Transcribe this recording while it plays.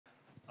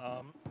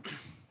Um,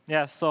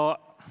 yeah, so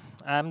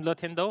I'm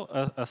Lynn,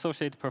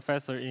 associate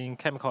professor in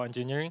chemical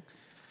engineering.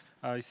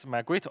 It's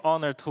my great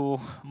honor to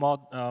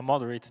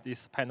moderate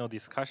this panel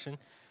discussion.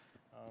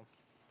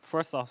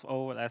 First of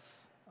all,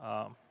 let's.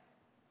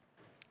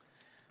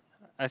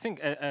 I think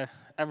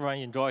everyone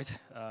enjoyed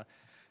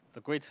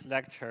the great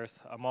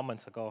lectures a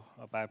moment ago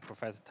by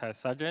Professor Ted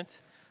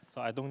Sargent,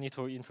 so I don't need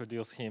to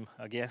introduce him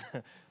again.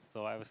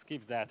 So I will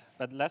skip that.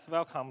 But let's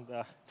welcome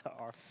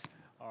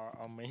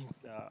our main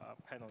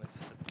panelists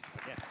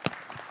again.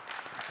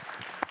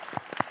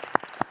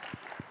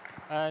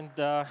 And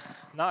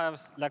now I would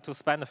like to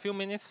spend a few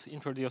minutes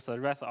introduce the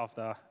rest of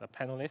the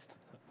panelists.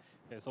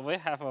 Okay, so we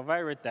have a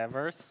very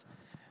diverse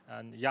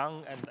and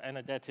young and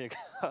energetic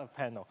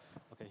panel.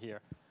 Okay,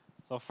 here.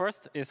 So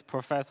first is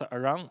Professor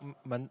Arang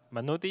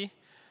Manudi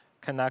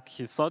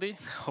Kanakisodi.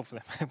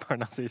 Hopefully my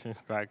pronunciation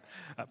is correct.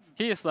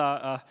 He is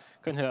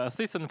currently an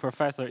assistant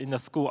professor in the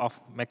School of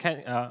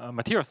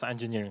Materials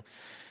Engineering.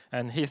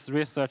 And his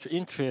research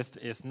interest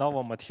is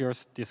novel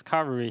materials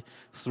discovery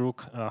through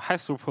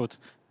high-throughput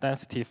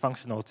density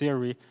functional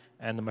theory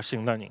and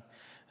machine learning.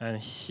 And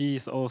he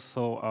is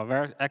also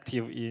very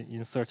active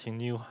in searching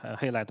new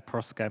halide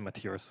perovskite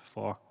materials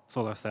for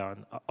solar cell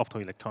and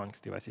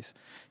optoelectronics devices.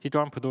 He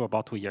joined Purdue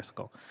about 2 years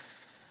ago.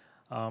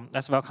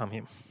 Let's welcome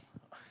him.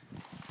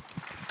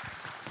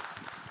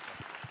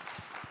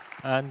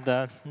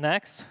 And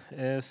next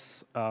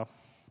is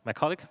my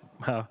colleague,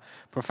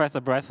 Professor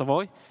Brett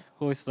Savoy,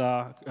 who is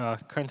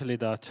currently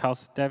the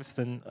Charles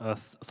Davidson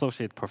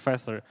Associate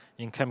Professor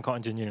in Chemical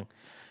Engineering.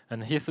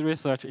 And his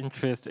research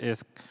interest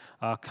is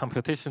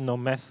computational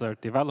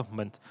method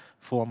development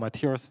for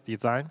materials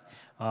design,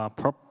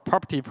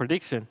 property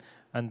prediction,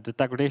 and the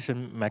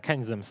degradation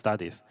mechanism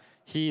studies.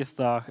 He is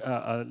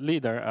a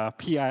leader, a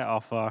PI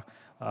of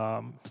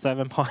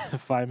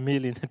 7.5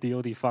 million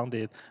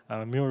DoD-funded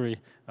MURI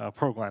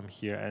program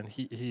here, and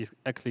he is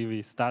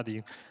actively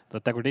studying the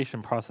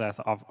degradation process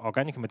of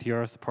organic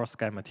materials,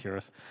 perovskite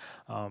materials.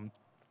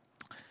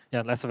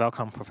 Yeah, let's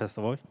welcome Professor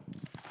Savoy.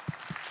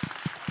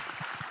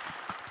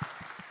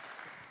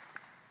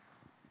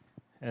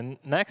 And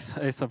next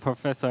is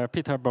Professor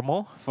Peter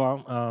Bermond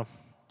from.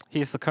 He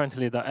is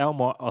currently the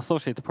Elmore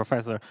Associate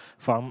Professor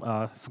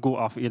from School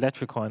of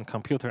Electrical and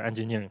Computer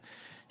Engineering.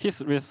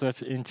 His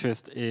research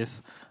interest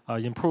is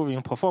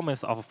improving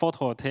performance of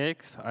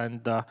photovoltaics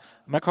and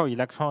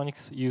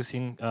microelectronics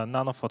using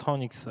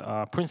nanophotonics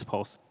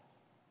principles.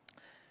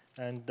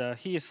 And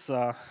he is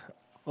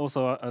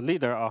also a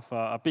leader of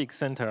a big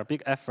center, a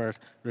big effort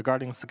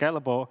regarding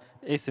scalable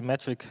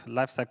asymmetric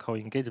lifecycle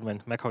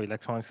engagement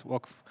microelectronics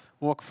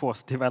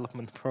workforce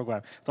development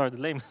program. Sorry, the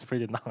name is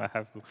pretty long. I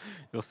have to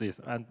use this.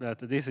 And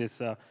this is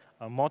a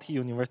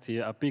multi-university,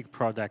 a big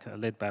project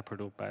led by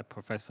Purdue by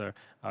Professor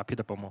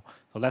Peter Bermond.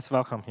 So let's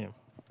welcome him.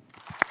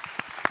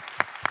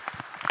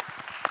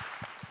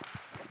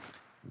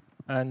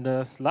 And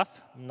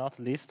last but not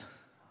least,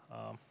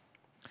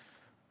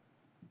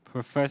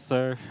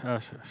 Professor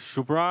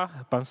Shubhra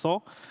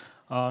Bansal.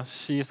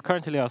 She is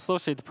currently an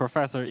associate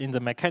professor in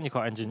the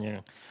Mechanical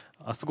Engineering,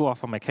 School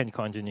of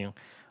Mechanical Engineering.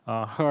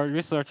 Her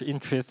research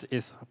interest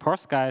is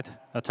perovskite,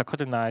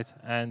 chalcogenide,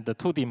 and the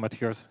 2D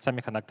materials,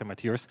 semiconductor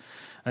materials.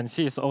 And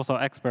she is also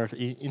expert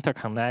in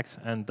interconnects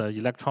and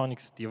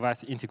electronics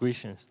device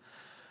integrations.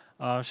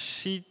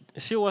 She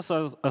was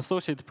an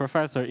associate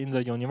professor in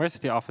the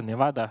University of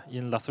Nevada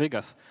in Las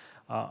Vegas,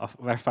 a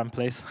very fun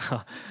place.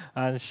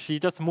 And she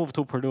just moved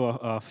to Purdue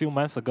a few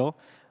months ago.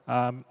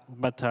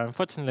 But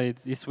unfortunately,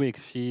 this week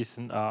she is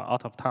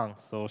out of town.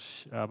 So,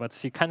 but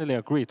she kindly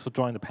agreed to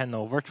join the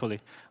panel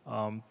virtually.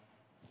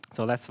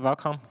 So let's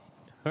welcome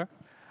her.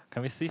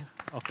 Can we see?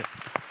 Okay.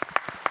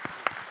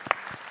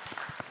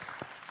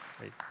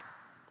 Great.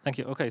 Thank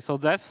you. Okay, so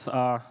that's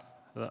all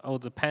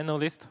the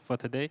panelists for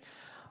today.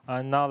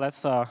 Now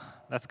let's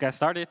get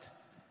started.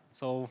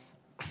 So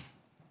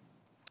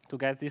to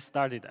get this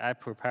started, I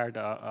prepared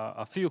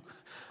a few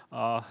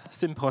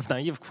simple,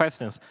 naive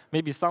questions.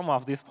 Maybe some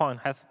of this point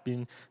has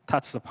been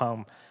touched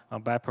upon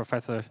by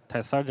Professor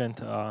Ted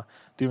Sargent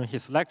during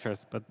his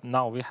lectures, but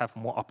now we have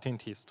more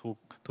opportunities to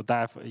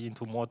dive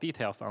into more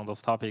details on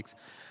those topics.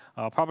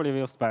 Probably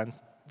we'll spend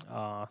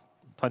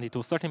 20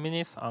 to 30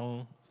 minutes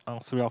on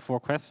 3 or 4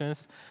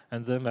 questions,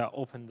 and then we'll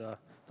open the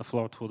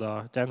floor to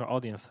the general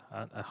audience.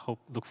 And I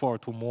look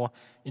forward to more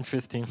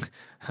interesting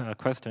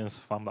questions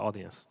from the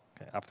audience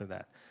after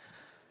that.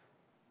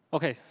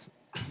 Okay,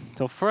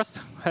 so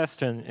first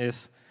question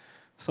is,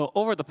 so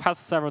over the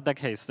past several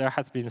decades, there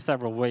has been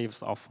several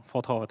waves of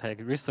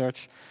photovoltaic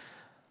research.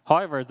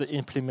 However, the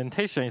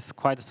implementation is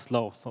quite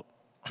slow.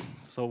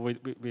 So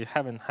we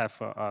haven't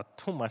have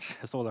too much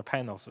solar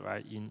panels,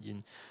 right,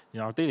 in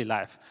our daily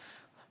life.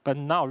 But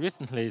now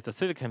recently, the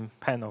silicon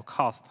panel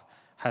cost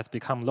has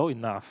become low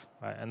enough,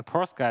 right? And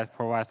perovskite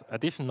provides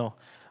additional,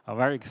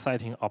 very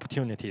exciting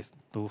opportunities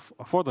to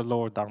further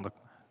lower down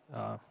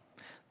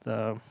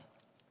the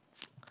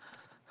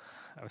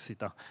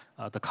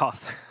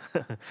cost.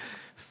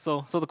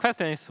 So the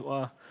question is,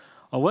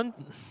 when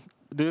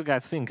do you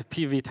guys think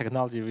PV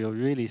technology will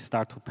really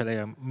start to play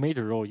a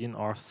major role in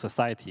our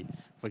society?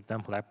 For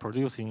example, like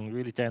producing,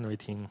 really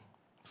generating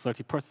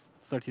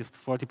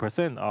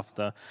 40% of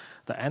the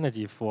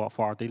energy for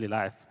our daily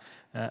life.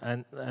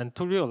 And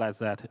to realize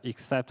that,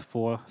 except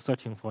for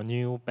searching for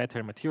new,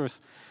 better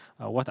materials,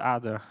 what are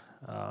the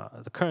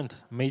current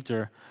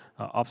major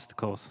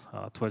obstacles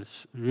to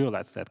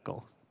realize that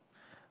goal?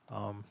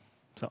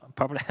 So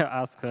probably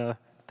I'll ask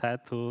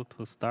Ted to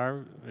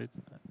start with,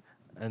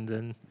 and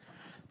then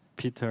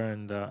Peter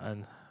and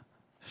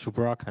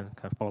Shubhra can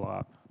follow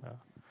up.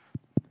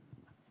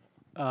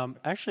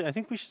 Actually, I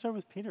think we should start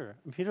with Peter.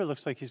 Peter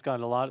looks like he's got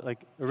a lot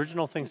like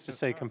original things to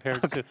say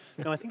compared to.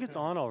 No, I think it's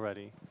on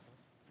already.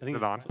 I think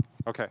Is it on?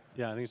 Okay.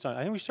 Yeah, I think it's on.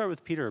 I think we start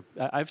with Peter.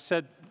 I've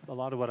said a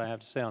lot of what I have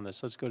to say on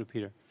this. Let's go to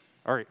Peter.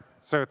 All right.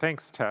 So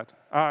thanks, Ted.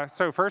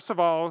 So first of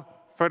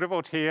all,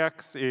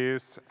 photovoltaics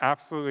is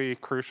absolutely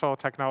crucial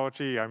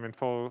technology. I'm in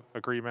full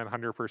agreement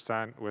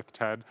 100% with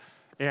Ted.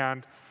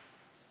 And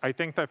I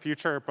think the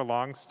future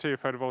belongs to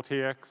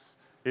photovoltaics.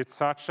 It's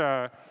such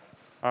a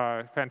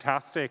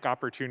fantastic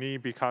opportunity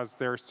because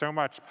there's so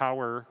much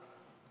power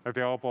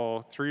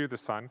available through the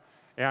sun.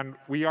 And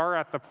we are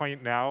at the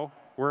point now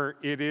where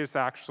it is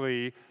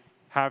actually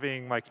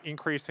having like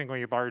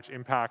increasingly large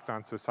impact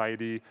on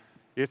society.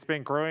 It's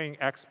been growing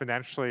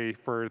exponentially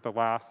for the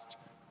last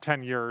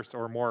 10 years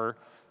or more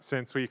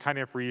since we kind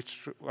of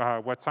reached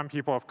what some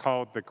people have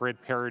called the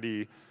grid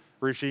parity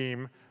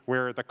regime,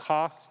 where the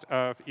cost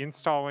of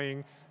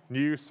installing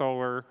new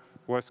solar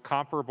was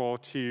comparable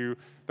to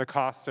the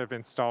cost of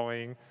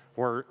installing,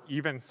 or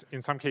even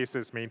in some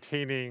cases,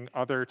 maintaining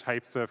other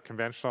types of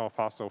conventional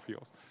fossil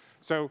fuels.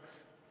 So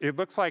it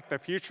looks like the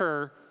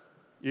future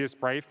is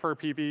bright for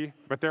PV,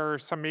 but there are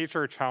some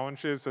major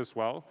challenges as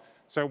well.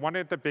 So one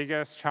of the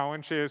biggest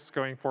challenges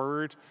going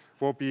forward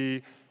will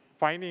be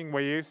finding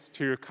ways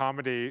to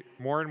accommodate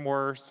more and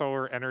more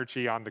solar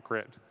energy on the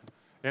grid.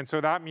 And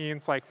so that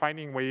means like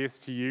finding ways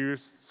to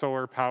use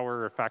solar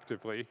power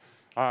effectively.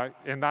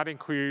 And that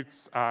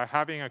includes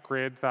having a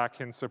grid that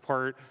can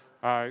support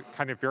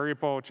kind of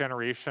variable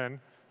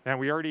generation. And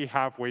we already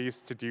have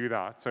ways to do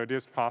that. So it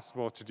is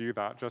possible to do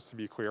that, just to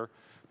be clear.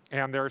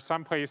 And there are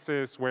some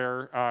places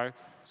where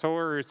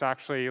solar is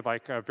actually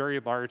like a very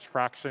large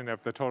fraction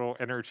of the total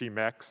energy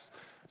mix.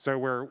 So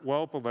we're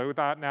well below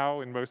that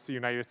now in most of the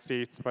United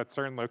States, but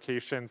certain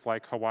locations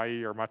like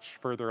Hawaii are much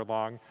further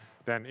along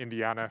than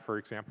Indiana, for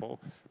example,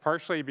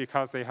 partially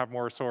because they have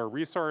more solar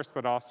resource,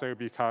 but also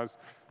because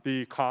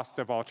the cost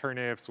of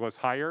alternatives was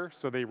higher,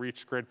 so they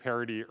reached grid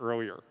parity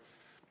earlier.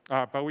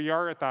 But we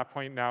are at that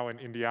point now in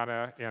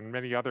Indiana and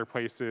many other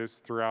places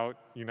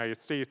throughout the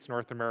United States,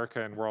 North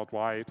America, and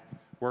worldwide,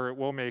 where it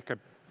will make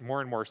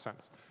more and more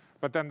sense.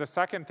 But then the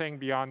second thing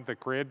beyond the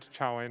grid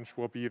challenge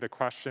will be the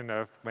question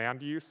of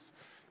land use.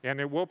 And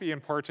it will be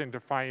important to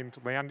find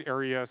land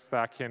areas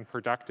that can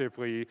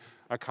productively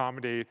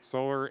accommodate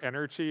solar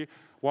energy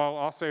while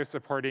also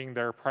supporting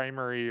their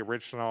primary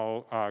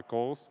original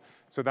goals.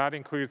 So that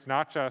includes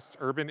not just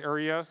urban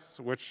areas,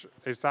 which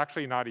is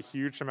actually not a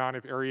huge amount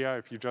of area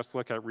if you just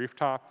look at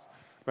rooftops,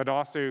 but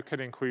also could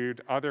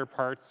include other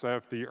parts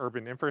of the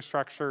urban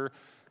infrastructure,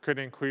 could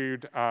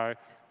include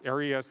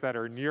areas that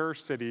are near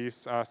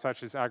cities,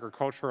 such as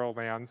agricultural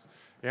lands,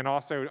 and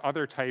also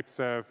other types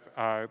of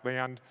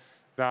land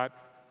that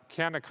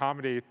can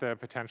accommodate the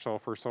potential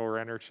for solar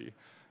energy.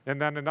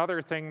 And then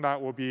another thing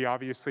that will be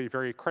obviously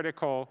very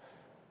critical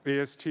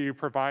is to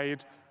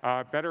provide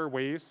better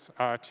ways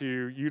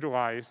to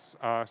utilize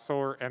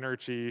solar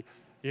energy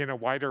in a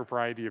wider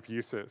variety of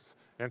uses.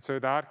 And so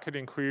that could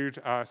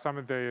include some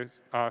of the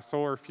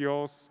solar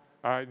fuels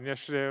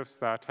initiatives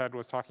that Ted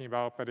was talking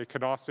about, but it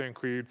could also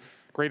include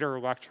greater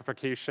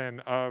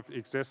electrification of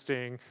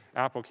existing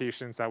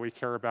applications that we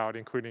care about,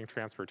 including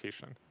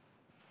transportation.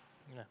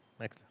 Yeah,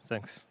 makes sense.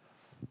 Thanks.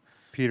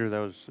 Peter, that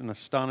was an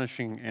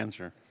astonishing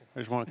answer. I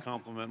just want to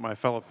compliment my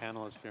fellow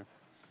panelists here.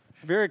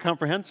 Very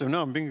comprehensive.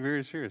 No, I'm being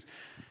very serious.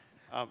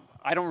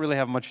 I don't really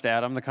have much to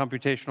add. I'm the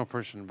computational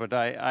person, but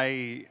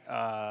I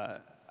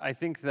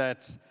think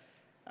that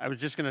I was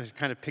just going to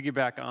kind of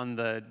piggyback on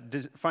the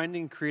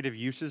finding creative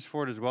uses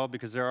for it as well,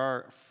 because there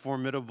are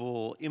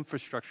formidable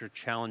infrastructure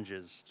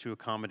challenges to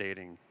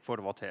accommodating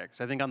photovoltaics.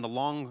 I think on the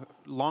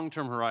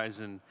long-term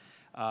horizon,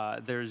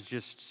 there's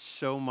just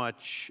so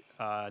much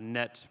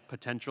net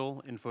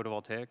potential in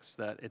photovoltaics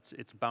that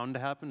it's bound to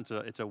happen.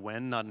 It's a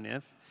when, not an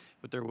if,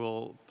 but there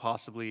will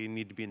possibly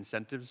need to be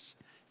incentives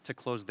to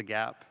close the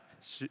gap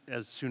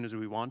as soon as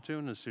we want to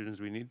and as soon as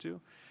we need to.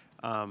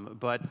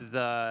 But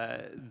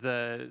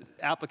the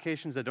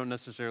applications that don't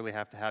necessarily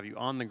have to have you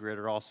on the grid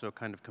are also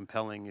kind of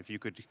compelling if you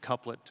could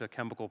couple it to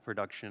chemical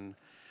production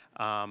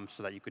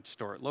so that you could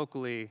store it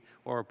locally,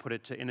 or put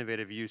it to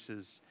innovative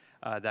uses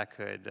that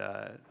could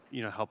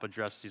help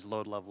address these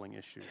load leveling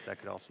issues. That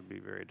could also be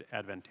very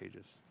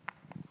advantageous.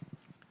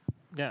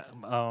 Yeah,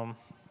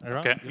 Aaron?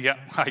 Okay, yeah,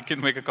 I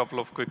can make a couple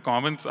of quick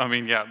comments. I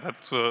mean, yeah,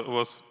 that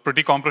was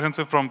pretty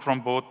comprehensive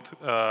from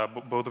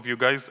both of you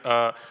guys.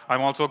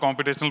 I'm also a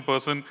computational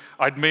person.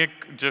 I'd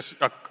make just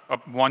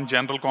one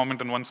general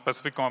comment and one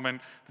specific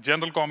comment. The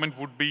general comment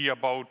would be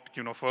about,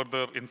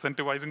 further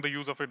incentivizing the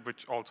use of it,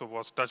 which also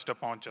was touched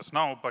upon just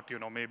now. But,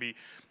 maybe,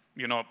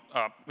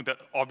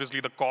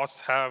 obviously the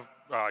costs have,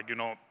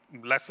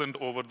 lessened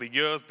over the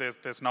years.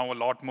 There's now a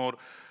lot more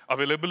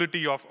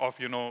availability of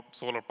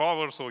solar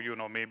power. So,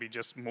 maybe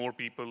just the more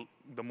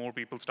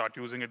people start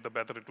using it, the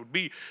better it would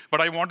be.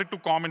 But I wanted to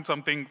comment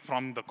something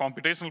from the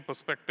computational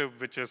perspective,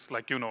 which is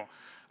like,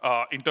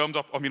 in terms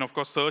of, of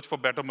course, search for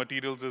better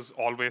materials is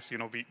always,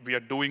 we are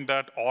doing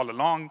that all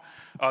along.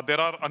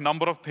 There are a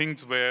number of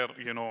things where,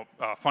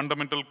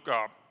 fundamental,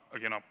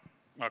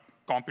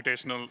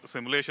 computational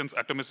simulations,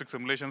 atomistic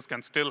simulations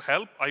can still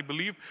help, I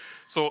believe.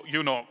 So,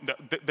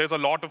 there's a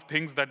lot of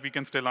things that we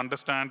can still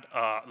understand,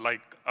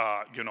 like,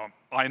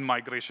 ion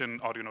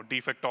migration or,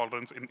 defect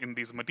tolerance in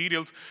these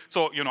materials.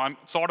 So, I'm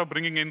sort of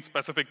bringing in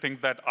specific things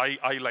that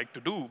I like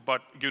to do,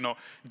 but,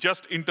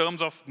 just in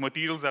terms of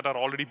materials that are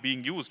already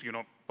being used,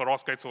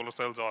 perovskite solar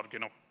cells or,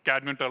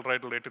 cadmium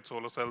telluride related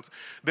solar cells,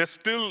 there's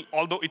still,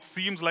 although it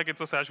seems like it's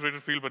a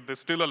saturated field, but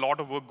there's still a lot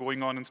of work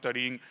going on in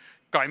studying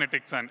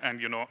kinetics and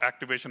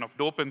activation of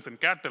dopants in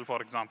CAD-TEL,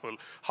 for example.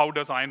 How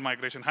does ion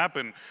migration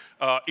happen?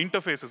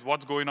 Interfaces,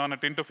 what's going on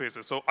at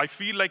interfaces? So I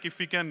feel like if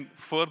we can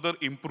further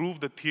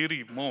improve the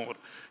theory more,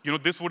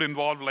 this would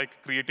involve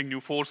like creating new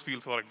force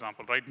fields, for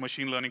example, right?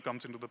 Machine learning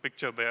comes into the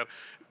picture there.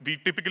 We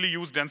typically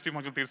use density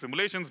functional theory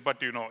simulations, but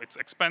it's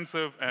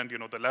expensive and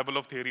the level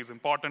of theory is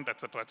important, et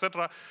cetera, et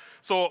cetera.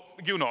 So,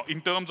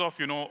 in terms of,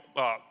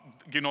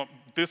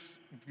 this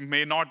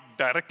may not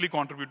directly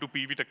contribute to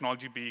PV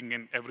technology being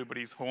in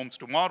everybody's homes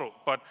tomorrow,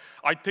 but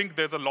I think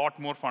there's a lot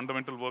more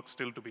fundamental work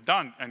still to be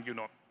done, and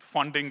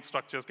funding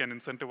structures can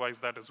incentivize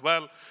that as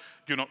well.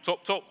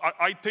 So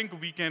I think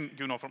we can,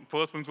 from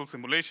first principle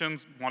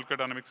simulations, molecular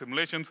dynamic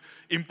simulations,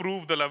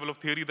 improve the level of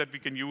theory that we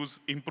can use,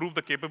 improve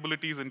the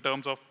capabilities in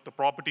terms of the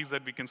properties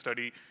that we can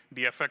study,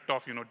 the effect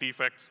of,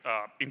 defects,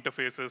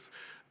 interfaces,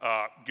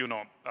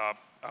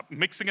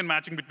 mixing and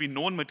matching between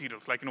known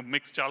materials, like,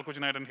 mix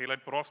chalcogenide and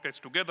halide perovskites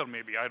together,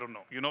 maybe, I don't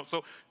know,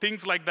 So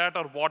things like that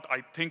are what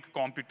I think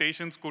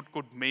computations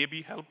could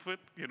maybe help with,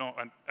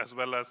 and as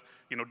well as,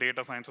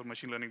 data science or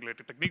machine learning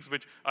related techniques,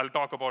 which I'll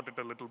talk about it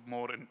a little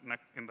more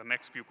in the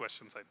next few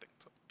questions, I think.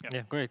 So,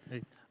 yeah, great.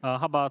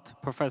 How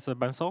about Professor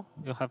Bensel?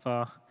 You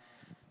have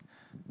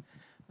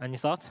any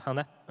thoughts on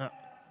that?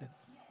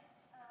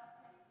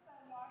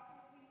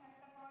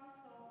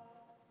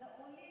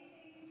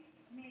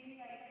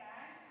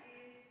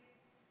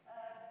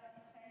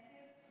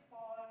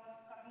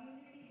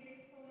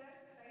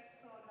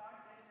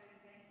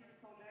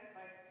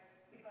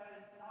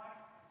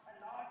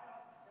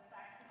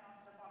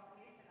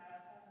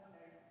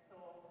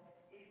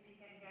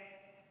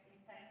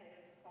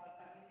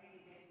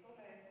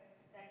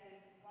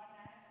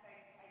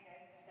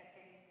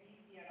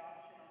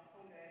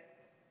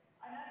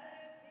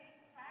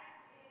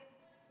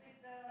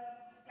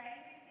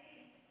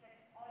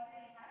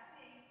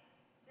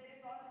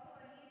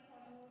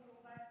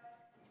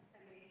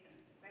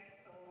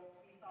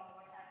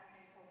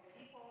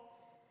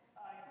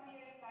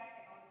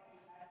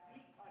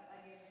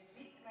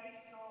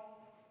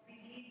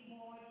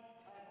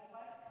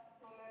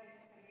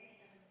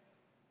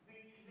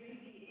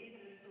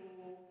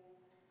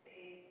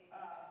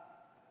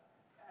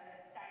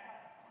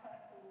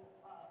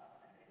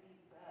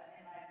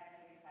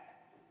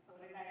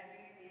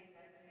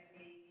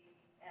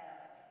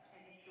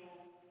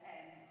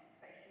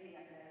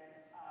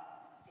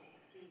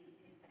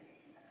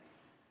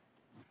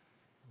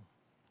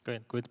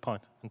 Great, good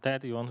point. And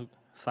Ted, you want to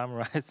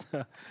summarize?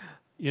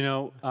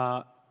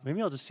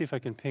 Maybe I'll just see if I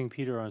can ping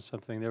Peter on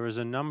something. There was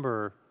a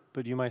number,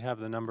 but you might have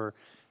the number.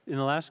 In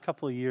the last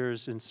couple of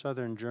years in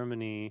southern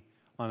Germany,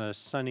 on a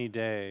sunny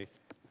day,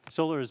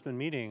 solar has been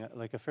meeting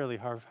like a fairly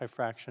high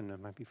fraction. It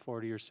might be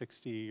 40 or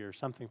 60 or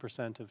something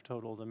 % of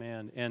total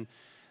demand. And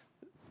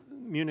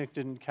Munich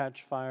didn't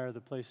catch fire.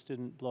 The place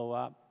didn't blow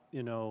up.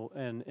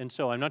 And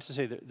so I'm not to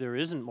say that there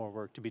isn't more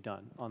work to be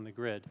done on the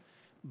grid.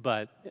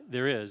 But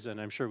there is, and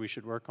I'm sure we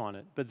should work on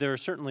it. But there are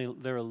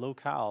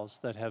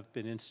locales that have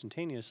been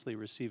instantaneously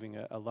receiving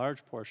a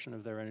large portion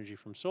of their energy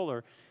from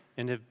solar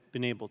and have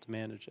been able to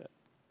manage it.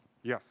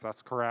 Yes,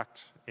 that's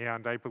correct.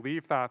 And I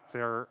believe that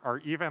there are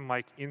even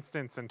like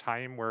instances in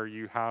time where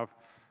you have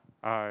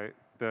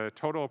the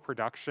total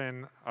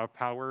production of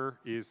power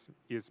is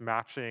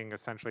matching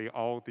essentially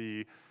all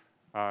the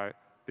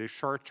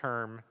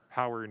short-term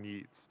power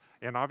needs.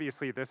 And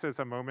obviously, this is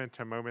a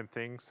moment-to-moment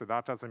thing, so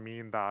that doesn't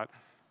mean that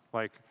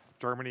like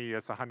Germany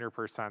is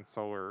 100%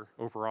 solar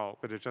overall,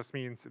 but it just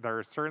means there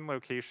are certain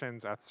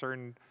locations at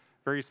certain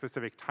very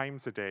specific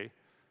times a day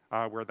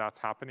where that's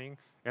happening.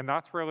 And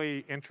that's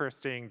really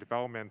interesting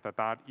development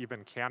that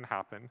even can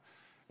happen.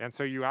 And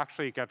so you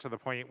actually get to the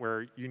point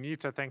where you need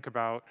to think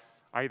about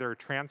either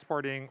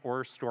transporting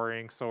or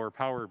storing solar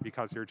power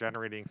because you're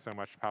generating so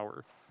much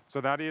power. So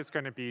that is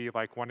going to be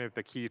like one of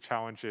the key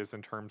challenges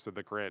in terms of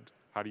the grid.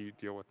 How do you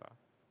deal with that?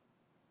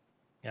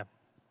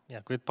 Yeah,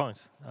 great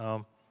points.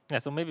 Yeah,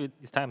 so maybe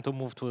it's time to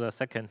move to the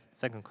second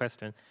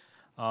question.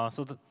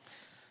 So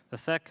the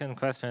second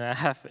question I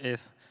have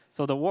is,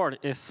 so the world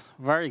is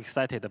very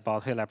excited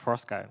about halide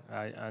perovskite,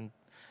 right? And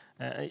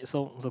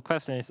so the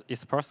question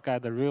is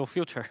perovskite the real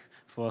future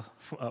for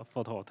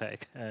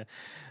photovoltaic?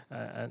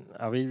 And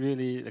are we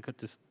really could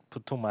just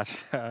put too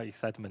much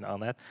excitement on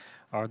that,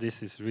 or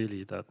this is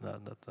really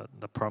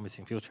the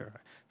promising future?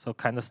 So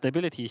kind of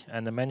stability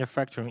and the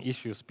manufacturing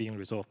issues being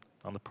resolved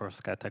on the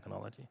perovskite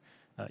technology.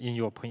 In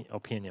your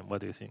opinion, what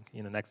do you think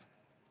in the next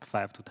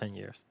 5 to 10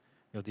 years?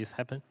 Will this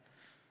happen?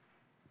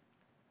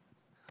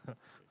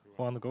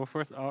 Want to go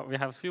first? We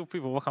have a few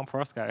people work on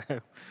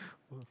perovskite.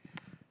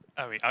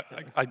 I mean,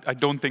 I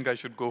don't think I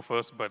should go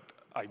first, but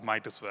I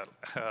might as well.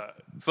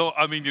 So,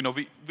 I mean,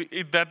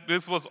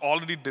 this was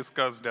already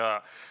discussed.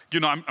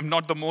 I'm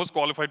not the most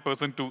qualified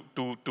person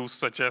to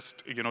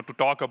suggest, to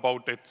talk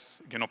about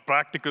its,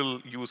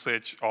 practical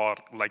usage or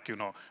like,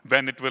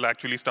 when it will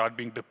actually start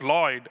being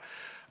deployed.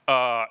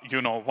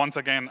 Once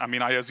again, I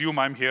mean, I assume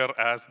I'm here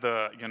as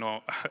the,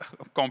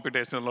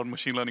 computational or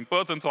machine learning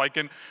person, so I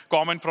can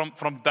comment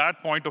from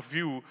that point of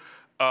view.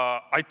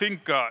 I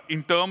think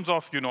in terms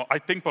of, I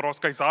think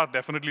perovskites are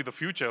definitely the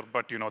future,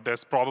 but,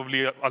 there's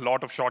probably a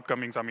lot of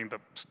shortcomings. I mean, the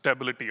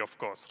stability, of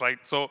course, right?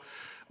 So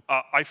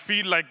I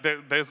feel like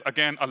there's,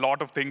 again, a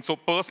lot of things. So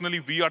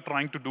personally, we are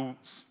trying to do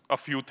a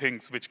few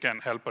things which can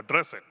help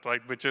address it,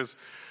 right? Which is,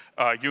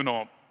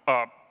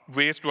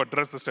 ways to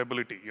address the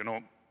stability,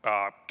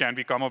 can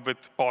we come up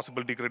with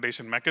possible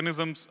degradation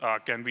mechanisms?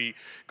 Can we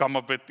come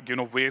up with,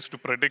 ways to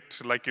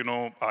predict, like,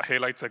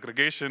 halide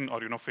segregation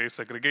or, phase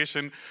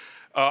segregation?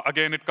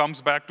 Again, it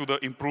comes back to the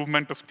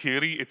improvement of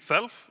theory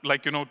itself,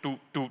 like,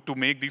 to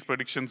make these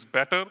predictions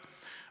better.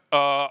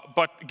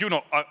 But,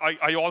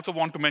 I also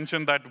want to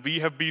mention that we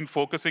have been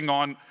focusing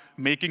on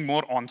making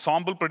more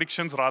ensemble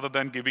predictions rather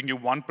than giving you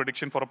one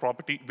prediction for a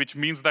property, which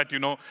means that,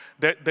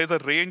 there's a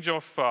range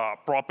of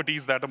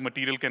properties that a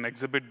material can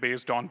exhibit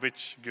based on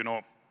which,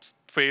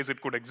 phase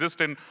it could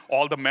exist in,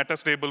 all the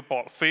metastable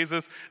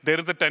phases. There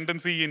is a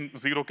tendency in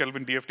 0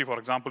 Kelvin DFT, for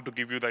example, to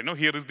give you the,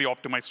 here is the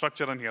optimized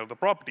structure and here are the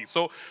properties.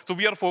 So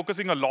we are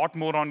focusing a lot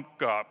more on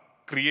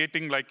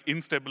creating like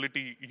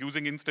instability,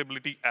 using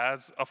instability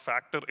as a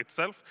factor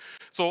itself.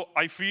 So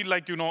I feel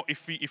like,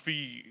 if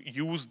we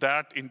use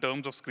that in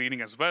terms of screening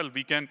as well,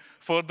 we can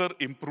further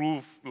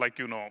improve like,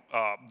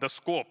 the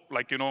scope,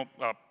 like,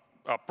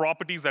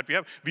 properties that we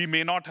have. We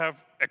may not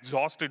have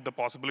exhausted the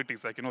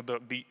possibilities, like,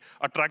 the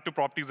attractive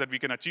properties that we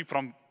can achieve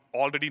from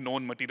already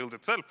known materials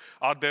itself.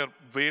 Are there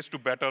ways to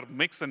better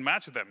mix and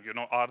match them?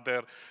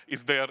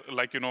 Is there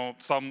like,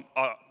 some,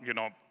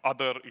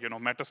 other,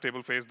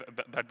 metastable phase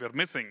that we're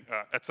missing,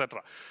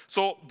 etc.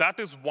 So that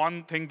is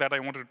one thing that I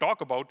wanted to talk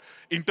about.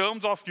 In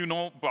terms of,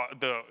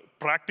 the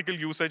practical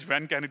usage,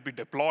 when can it be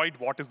deployed?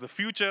 What is the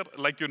future?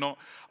 Like,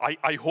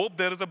 I hope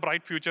there is a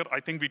bright future. I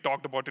think we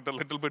talked about it a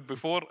little bit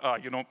before.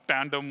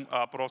 Tandem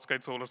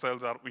perovskite solar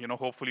cells are,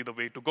 hopefully the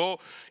way to go.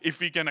 If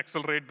we can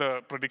accelerate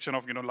the prediction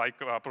of, like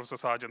Professor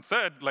Sargent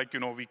said, like,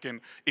 we can,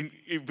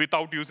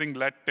 without using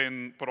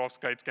lead-tin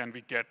perovskites, can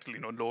we get,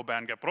 low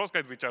band gap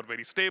perovskites, which are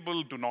very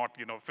stable, do not,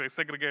 phase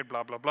segregate,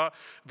 blah, blah, blah.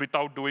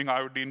 Without doing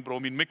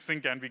iodine-bromine mixing,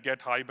 can we get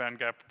high band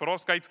gap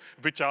perovskites,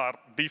 which are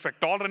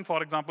defect tolerant,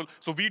 for example.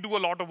 So we do a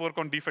lot of work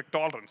on defect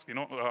tolerance.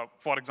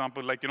 For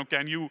example, like,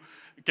 can you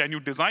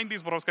design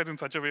these perovskites in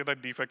such a way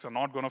that defects are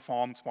not going to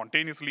form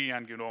spontaneously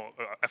and,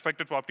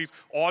 affected properties,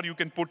 or you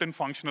can put in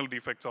functional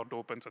defects or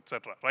dopants,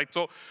 etc. Right?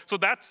 So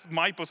that's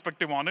my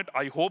perspective on it.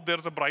 I hope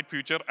there's a bright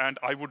future, and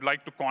I would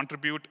like to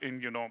contribute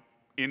in,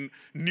 in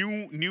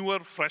newer,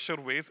 fresher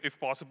ways, if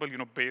possible,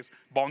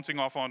 bouncing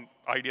off on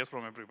ideas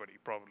from everybody,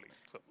 probably.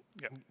 So,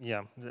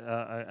 yeah.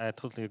 Yeah, I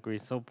totally agree.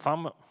 So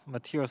from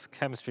materials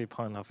chemistry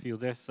point of view,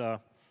 there's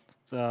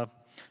the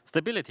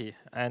stability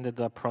and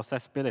the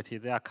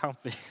processability. They are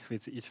conflict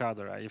with each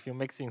other. Right? If you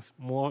make things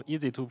more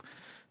easy to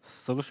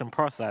solution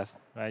process,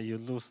 right, you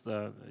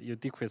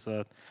decrease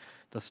the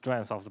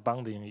strength of the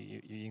bonding,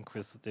 you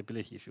increase the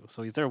stability issue.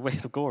 So is there a way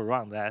to go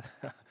around that?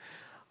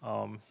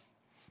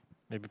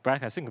 Maybe Brad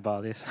can think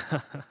about this.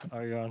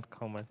 Or you want to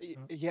comment?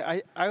 Yeah,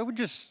 I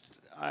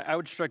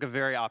would strike a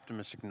very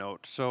optimistic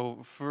note. So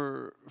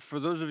for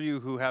those of you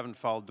who haven't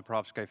followed the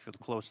perovskite field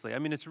closely, I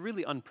mean, it's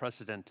really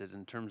unprecedented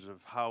in terms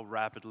of how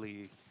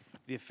rapidly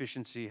the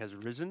efficiency has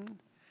risen.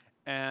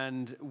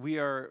 And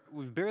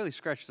we've barely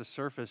scratched the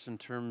surface in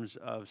terms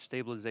of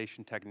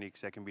stabilization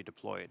techniques that can be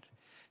deployed.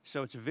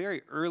 So it's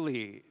very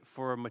early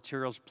for a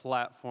materials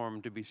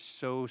platform to be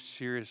so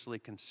seriously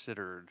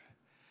considered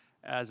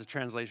as a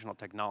translational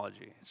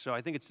technology. So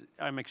I think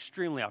I'm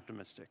extremely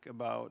optimistic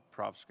about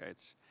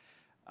perovskites.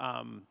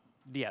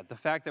 Yeah, the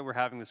fact that we're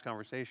having this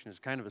conversation is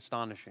kind of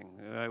astonishing.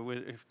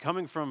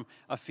 Coming from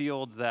a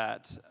field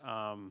that,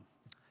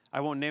 I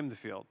won't name the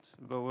field,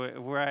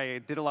 but where I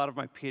did a lot of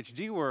my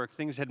PhD work,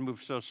 things had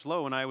moved so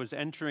slow. When I was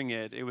entering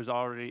it, it was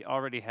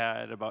already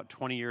had about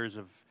 20 years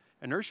of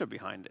inertia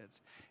behind it.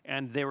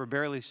 And they were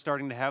barely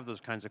starting to have those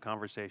kinds of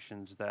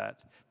conversations that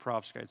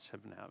perovskites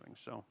have been having.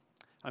 So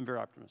I'm very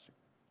optimistic.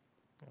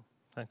 Yeah,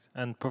 thanks.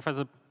 And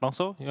Professor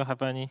Bonsall, you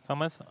have any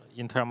comments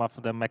in terms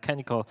of the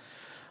mechanical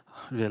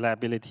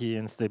reliability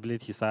and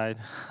stability side?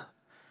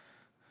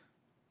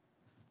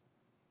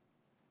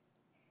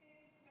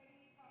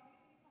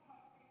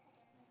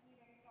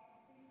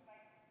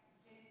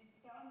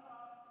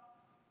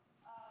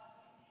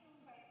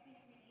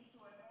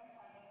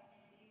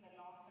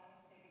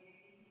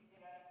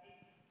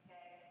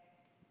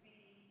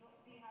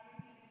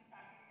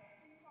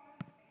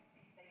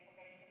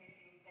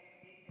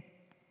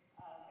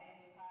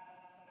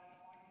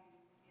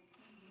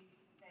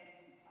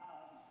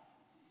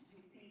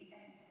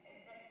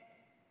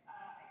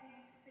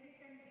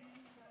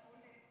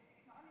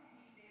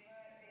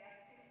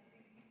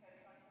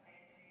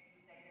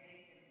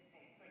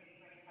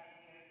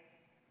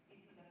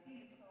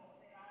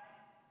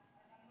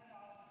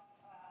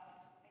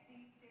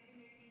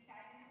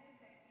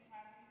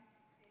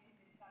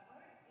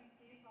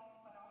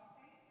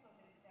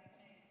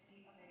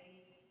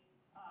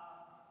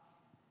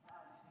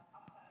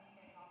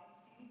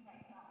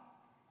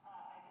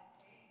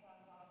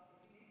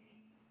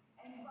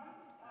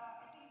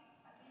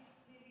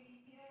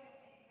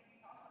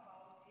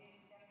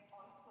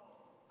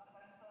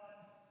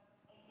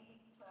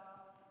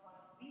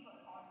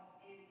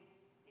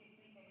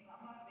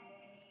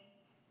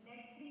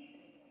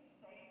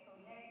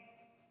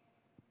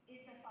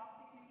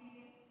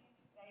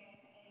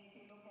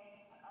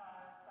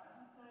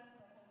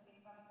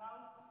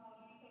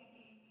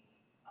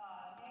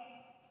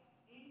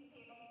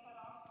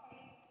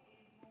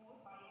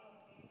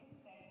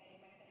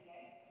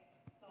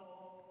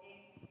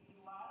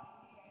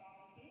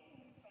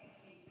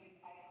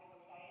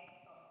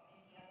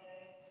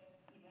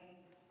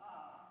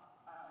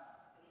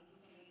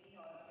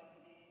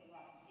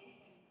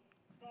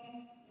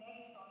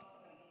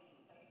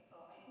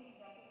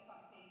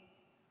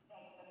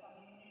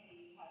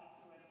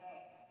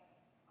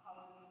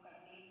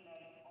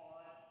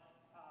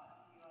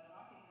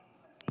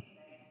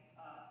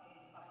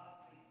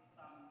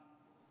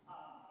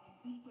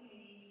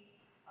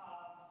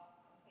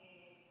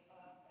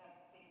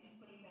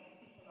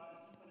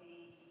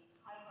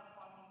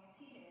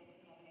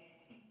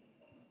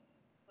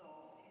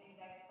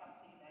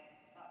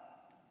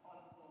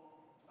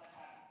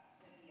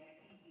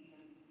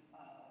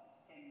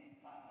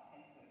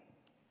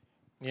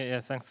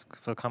 Yeah, thanks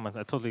for the comment.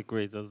 I totally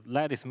agree. The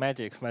lead is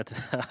magic, but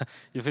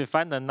if we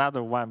find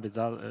another one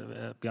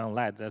without beyond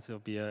lead, that will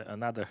be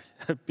another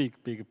big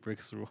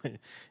breakthrough in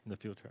the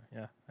future.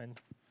 Yeah.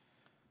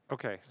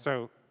 Okay,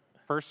 so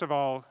first of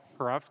all,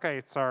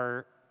 perovskites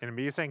are an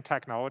amazing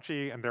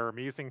technology, and there are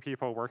amazing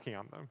people working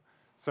on them.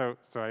 So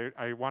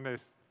I want to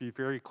be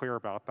very clear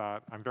about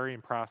that. I'm very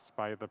impressed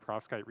by the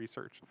perovskite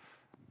research.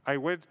 I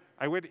would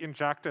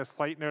inject a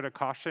slight note of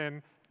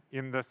caution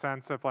in the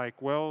sense of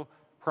like, will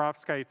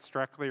perovskites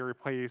directly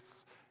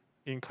replace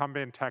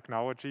incumbent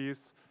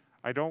technologies?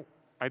 I don't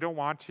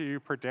want to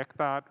predict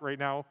that right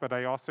now, but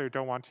I also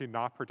don't want to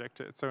not predict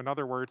it. So in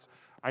other words,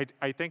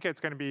 I think it's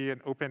going to be an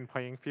open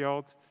playing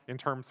field in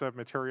terms of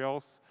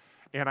materials.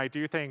 And I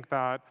do think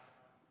that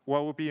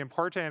what will be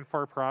important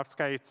for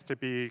perovskites to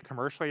be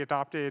commercially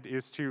adopted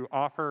is to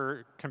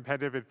offer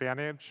competitive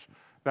advantage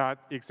that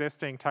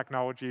existing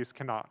technologies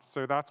cannot.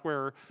 So that's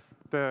where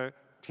the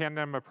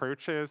tandem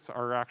approaches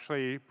are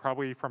actually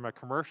probably from a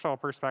commercial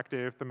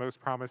perspective the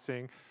most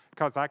promising,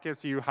 because that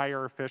gives you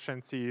higher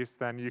efficiencies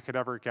than you could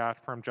ever get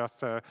from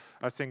just a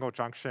single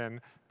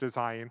junction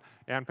design,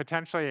 and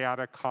potentially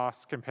at a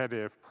cost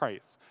competitive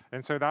price.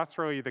 And so that's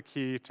really the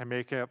key to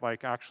make it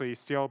like actually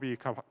still be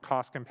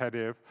cost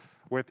competitive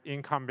with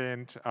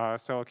incumbent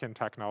silicon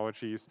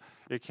technologies.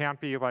 It can't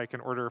be like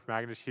an order of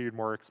magnitude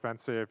more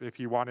expensive if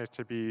you want it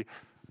to be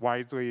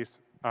widely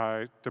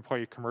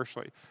deployed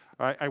commercially.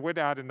 I would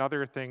add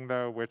another thing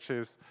though, which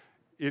is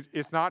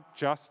it's not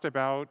just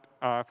about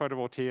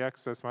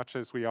photovoltaics as much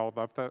as we all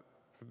love the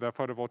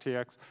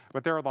photovoltaics,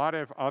 but there are a lot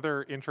of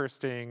other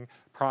interesting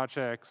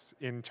projects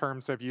in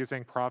terms of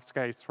using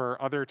perovskites for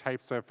other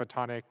types of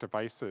photonic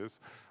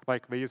devices,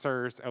 like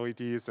lasers,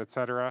 LEDs, et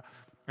cetera.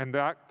 And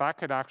that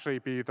could actually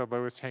be the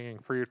lowest hanging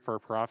fruit for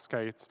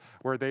perovskites,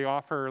 where they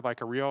offer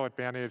like a real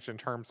advantage in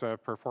terms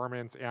of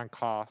performance and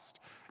cost,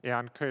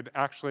 and could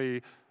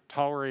actually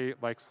tolerate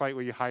like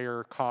slightly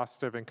higher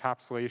cost of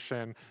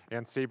encapsulation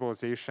and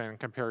stabilization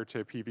compared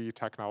to PV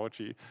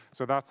technology.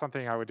 So that's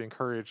something I would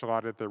encourage a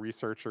lot of the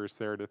researchers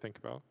there to think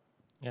about.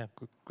 Yeah,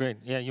 great.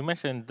 Yeah, you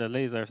mentioned the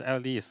lasers,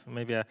 LEDs.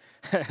 Maybe I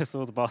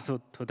thought about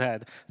to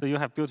that. So you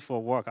have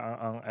beautiful work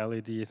on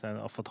LEDs and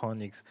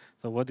photonics.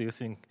 So what do you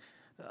think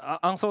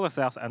on solar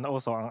cells and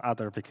also on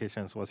other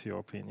applications? What's your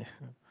opinion?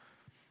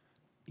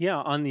 Yeah,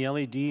 on the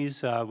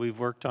LEDs, we've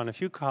worked on a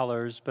few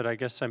colors, but I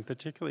guess I'm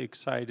particularly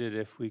excited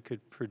if we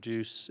could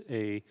produce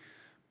a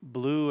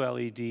blue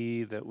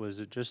LED that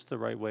was at just the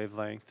right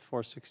wavelength,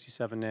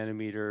 467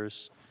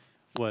 nanometers,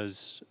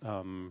 was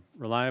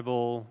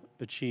reliable,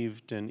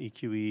 achieved an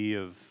EQE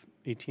of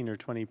 18 or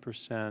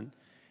 20%,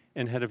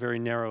 and had a very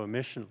narrow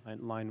emission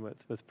line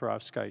with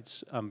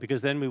perovskites,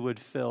 because then we would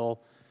fill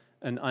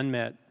an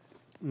unmet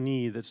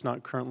need that's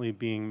not currently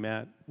being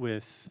met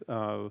with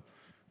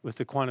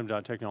the quantum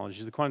dot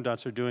technologies. The quantum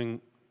dots are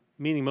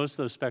meeting most of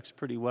those specs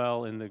pretty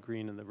well in the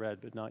green and the red,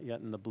 but not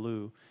yet in the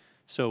blue.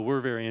 So we're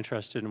very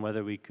interested in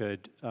whether we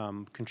could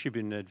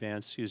contribute in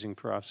advance using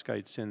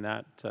perovskites in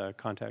that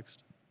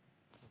context.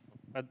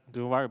 But do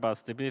you worry about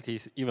stability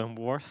is even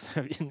worse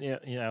in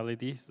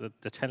LEDs?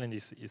 The challenge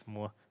is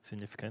more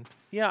significant.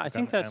 Yeah, I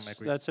think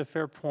that's a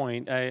fair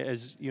point.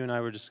 As you and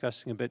I were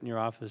discussing a bit in your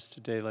office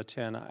today,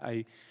 Latian,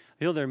 I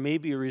feel there may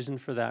be a reason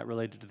for that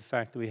related to the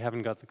fact that we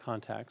haven't got the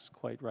contacts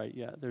quite right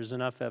yet. There's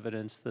enough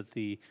evidence that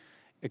the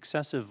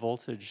excessive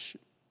voltage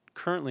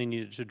currently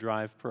needed to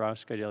drive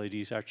perovskite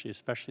LEDs, actually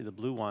especially the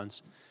blue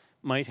ones,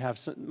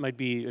 might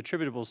be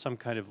attributable to some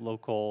kind of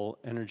local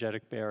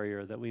energetic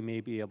barrier that we may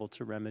be able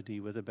to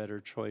remedy with a better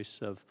choice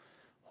of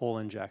hole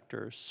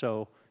injectors.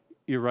 So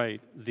you're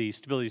right, the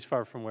stability is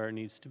far from where it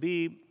needs to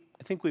be.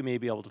 I think we may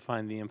be able to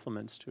find the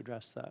implements to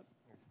address that.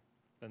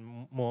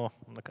 And more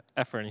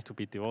effort needs to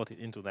be devoted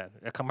into that.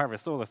 Compared with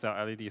solar cell,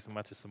 LED is a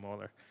much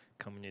smaller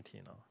community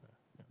now.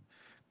 Yeah.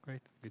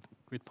 Great,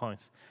 good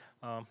points.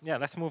 Yeah,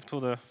 let's move to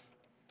the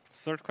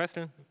third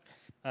question,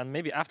 and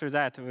maybe after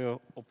that we'll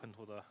open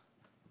to the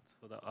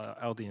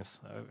audience.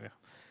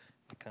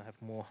 We can have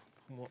more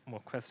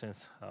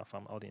questions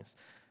from audience.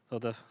 So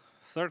the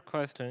third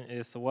question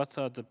is, what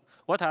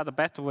are the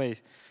best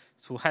ways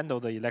to handle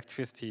the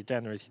electricity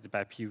generated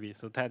by PV?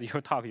 So Ted,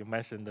 your talk, you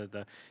mentioned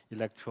the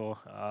electro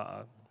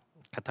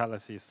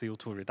catalysis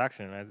CO2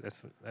 reduction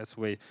as a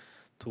way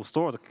to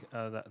store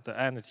the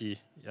energy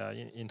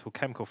into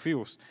chemical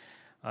fuels.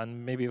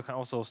 And maybe you can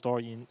also store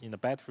in a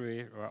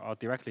battery or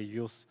directly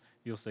use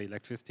the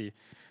electricity.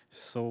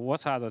 So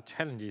what are the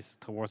challenges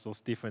towards those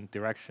different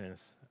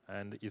directions?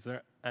 And is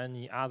there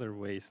any other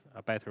ways,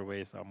 better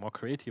ways, or more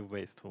creative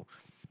ways to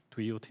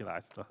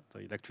utilize the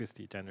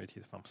electricity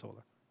generated from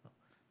solar?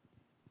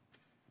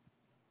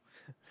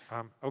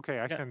 Okay,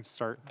 I can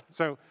start.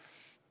 So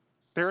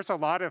there's a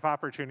lot of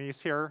opportunities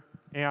here,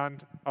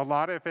 and a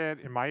lot of it,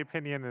 in my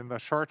opinion, in the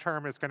short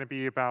term is going to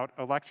be about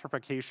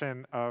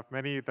electrification of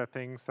many of the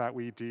things that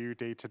we do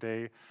day to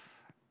day,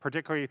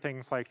 particularly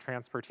things like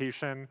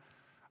transportation,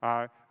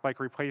 like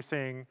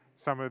replacing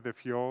some of the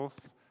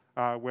fuels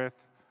with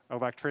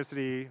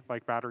electricity,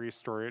 like battery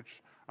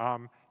storage.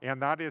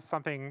 And that is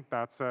something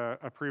that's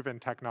a proven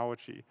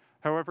technology.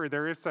 However,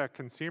 there is a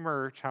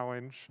consumer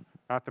challenge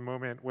at the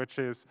moment, which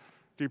is,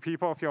 do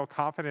people feel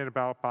confident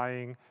about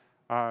buying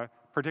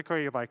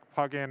particularly like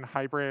plug-in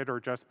hybrid or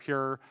just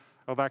pure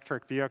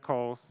electric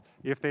vehicles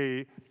if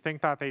they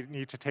think that they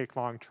need to take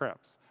long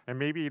trips? And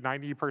maybe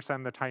 90%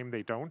 of the time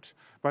they don't,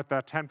 but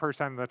the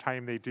 10% of the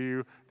time they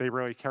do, they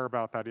really care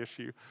about that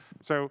issue.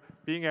 So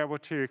being able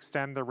to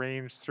extend the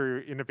range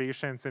through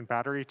innovations in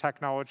battery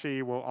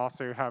technology will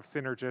also have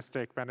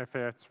synergistic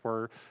benefits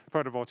for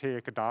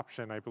photovoltaic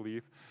adoption, I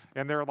believe.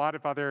 And there are a lot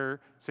of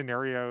other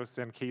scenarios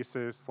and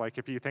cases, like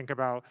if you think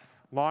about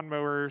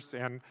lawnmowers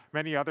and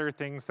many other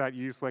things that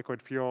use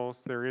liquid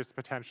fuels, there is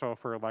potential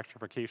for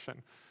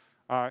electrification.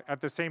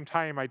 At the same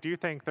time, I do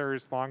think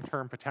there's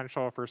long-term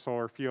potential for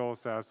solar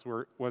fuels, as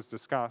was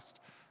discussed.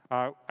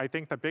 I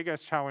think the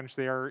biggest challenge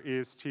there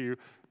is to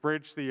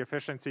bridge the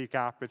efficiency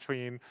gap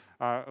between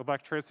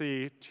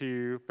electricity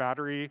to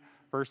battery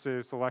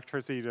versus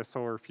electricity to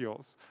solar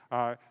fuels,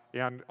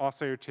 and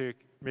also to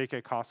make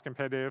it cost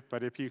competitive.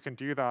 But if you can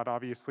do that,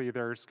 obviously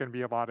there's going to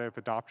be a lot of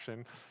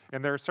adoption.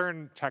 And there are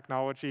certain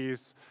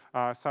technologies,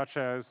 such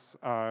as,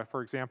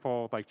 for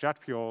example, like jet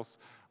fuels,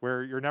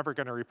 where you're never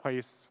going to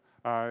replace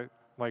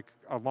like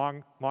a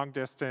long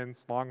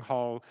distance, long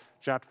haul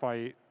jet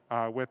flight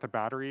with a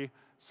battery.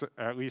 So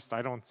at least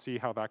I don't see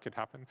how that could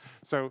happen.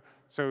 So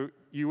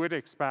you would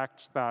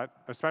expect that,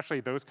 especially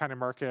those kind of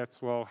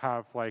markets, will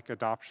have like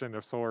adoption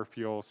of solar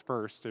fuels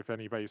first if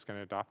anybody's going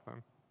to adopt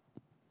them.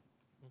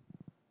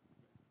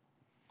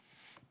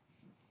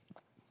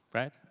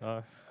 Brad?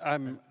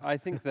 I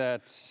think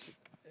that,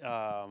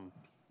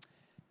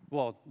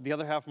 well, the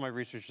other half of my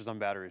research is on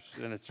batteries,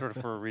 and it's sort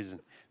of for a reason.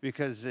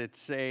 Because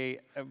it's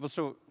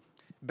so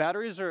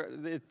batteries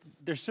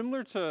they're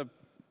similar to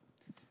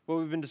what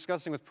we've been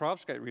discussing with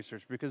perovskite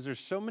research, because there's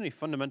so many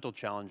fundamental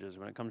challenges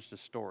when it comes to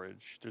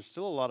storage. There's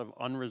still a lot of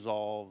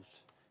unresolved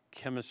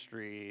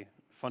chemistry,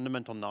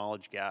 fundamental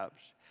knowledge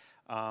gaps.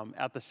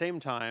 At the same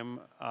time,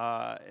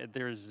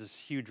 there's this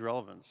huge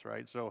relevance,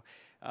 right? So,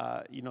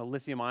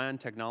 lithium-ion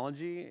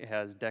technology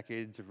has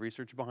decades of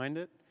research behind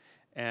it,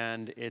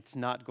 and it's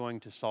not going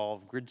to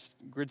solve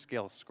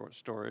grid-scale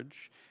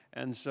storage.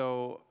 And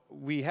so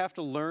we have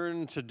to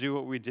learn to do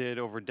what we did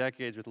over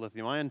decades with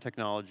lithium-ion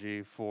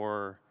technology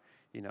for,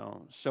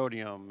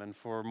 sodium and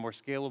for more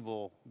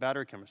scalable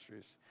battery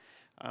chemistries.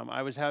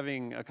 I was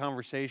having a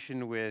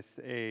conversation with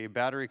a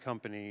battery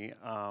company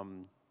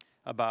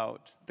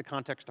about the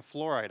context of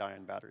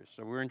fluoride-ion batteries.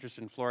 So we're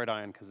interested in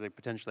fluoride-ion because they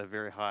potentially have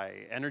very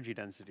high energy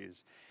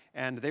densities.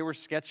 And they were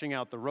sketching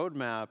out the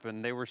roadmap,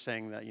 and they were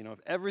saying that, if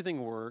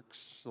everything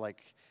works,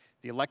 like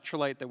the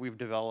electrolyte that we've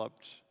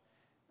developed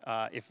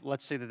if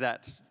let's say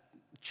that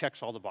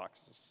checks all the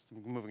boxes,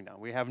 moving down,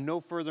 we have no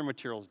further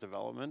materials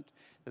development,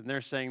 then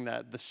they're saying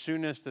that the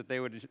soonest that they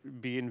would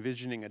be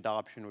envisioning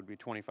adoption would be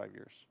 25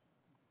 years.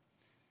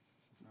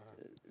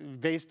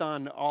 Based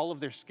on all of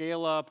their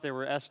scale up, they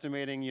were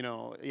estimating,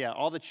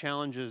 all the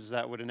challenges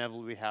that would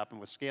inevitably happen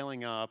with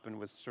scaling up and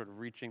with sort of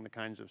reaching the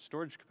kinds of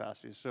storage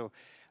capacities. So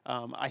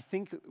I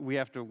think we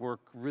have to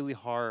work really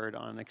hard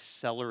on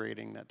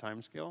accelerating that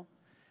timescale.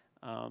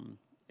 And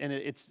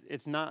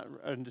it's not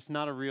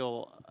a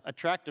real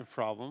attractive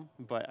problem,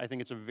 but I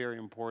think it's a very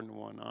important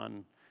one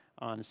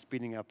on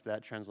speeding up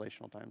that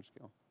translational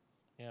timescale.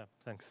 Yeah,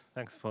 thanks.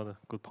 Thanks for the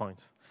good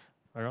points.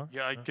 Aaron?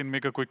 Yeah, I can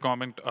make a quick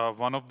comment.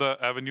 One of the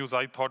avenues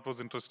I thought was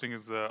interesting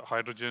is the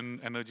hydrogen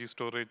energy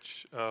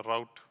storage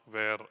route,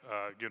 where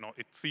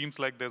it seems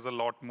like there's a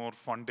lot more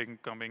funding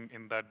coming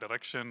in that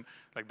direction,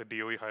 like the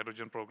DOE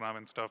hydrogen program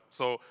and stuff.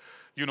 So,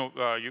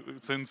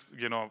 since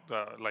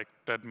like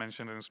Ted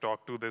mentioned in his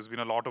talk too, there's been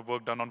a lot of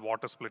work done on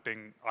water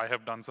splitting. I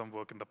have done some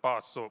work in the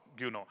past, so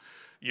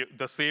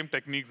the same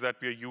techniques that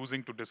we are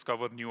using to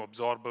discover new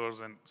absorbers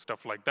and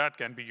stuff like that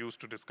can be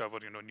used to discover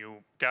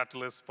new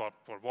catalysts for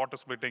water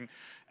splitting.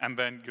 And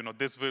then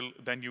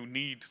then you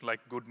need like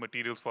good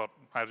materials for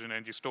hydrogen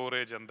energy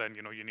storage, and then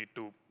you need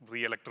to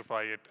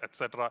re-electrify it,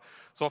 etc.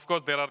 So of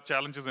course there are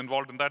challenges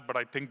involved in that, but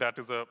I think that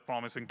is a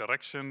promising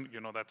direction.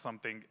 That's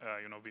something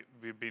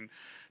we've been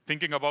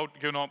thinking about.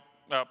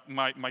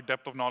 My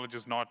depth of knowledge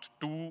is not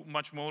too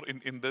much more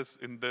in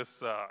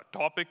this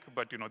topic,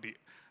 but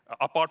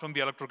apart from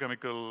the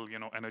electrochemical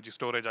energy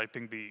storage, I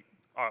think the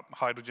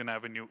hydrogen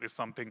avenue is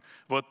something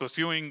worth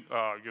pursuing.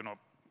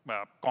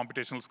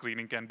 Computational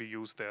screening can be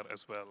used there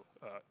as well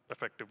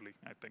effectively,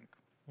 I think.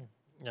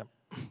 Yeah.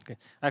 Okay.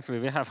 Actually,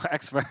 we have an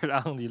expert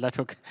on the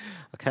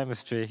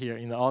electrochemistry here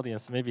in the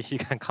audience. Maybe he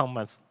can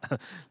comment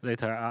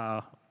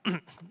later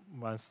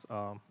once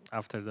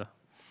after the.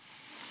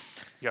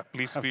 Yeah,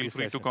 please feel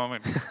free to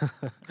comment.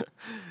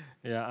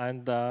 Yeah,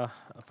 and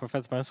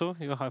Professor Bansu,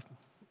 you have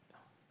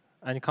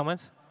any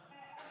comments?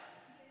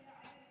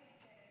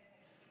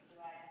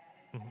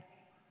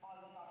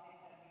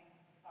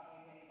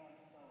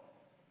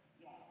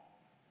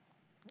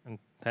 And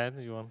Ted,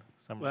 you want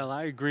some? Well,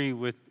 I agree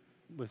with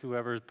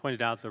whoever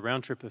pointed out the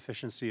round-trip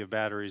efficiency of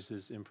batteries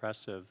is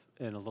impressive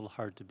and a little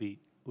hard to beat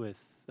with,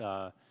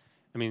 to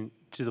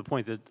the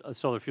point that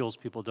solar fuels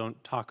people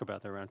don't talk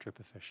about their round-trip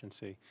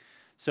efficiency.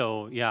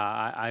 So yeah,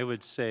 I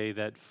would say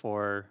that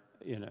for,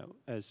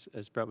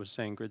 as Brett was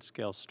saying,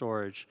 grid-scale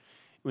storage,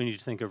 we need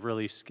to think of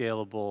really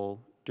scalable,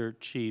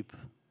 dirt-cheap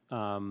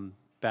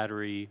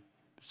battery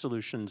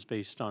solutions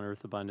based on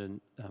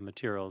earth-abundant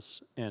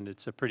materials, and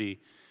it's a pretty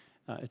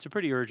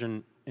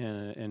urgent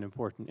and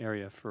important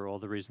area for all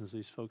the reasons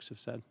these folks have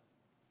said.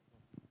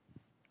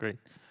 Great.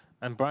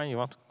 And Brian, you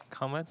want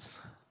comments?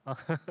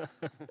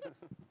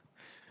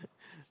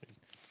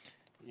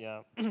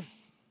 Yeah.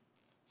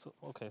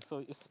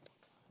 So it's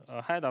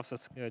ahead of the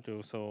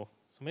schedule. So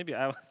maybe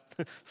I will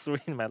throw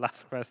in my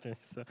last question.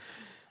 So,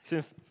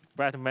 since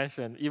Brett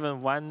mentioned,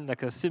 even one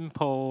a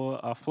simple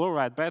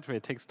fluoride battery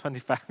takes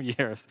 25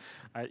 years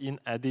in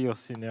ideal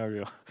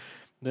scenario.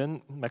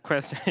 Then my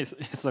question is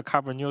the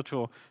carbon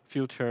neutral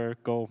future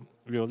goal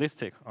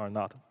realistic or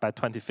not by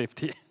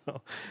 2050?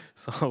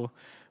 So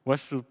what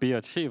should be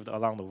achieved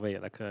along the way,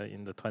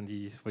 in the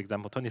for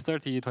example,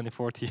 2030,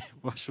 2040,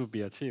 what should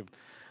be achieved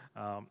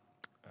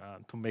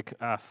to make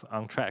us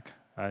on track,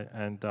 right?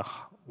 And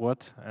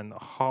what and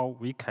how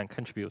we can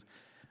contribute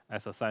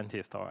as a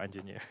scientist or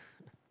engineer?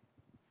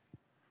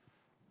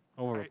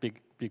 Over a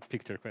big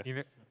picture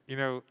question.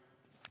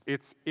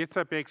 It's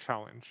a big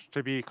challenge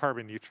to be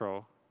carbon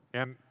neutral.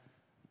 And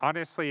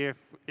honestly,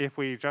 if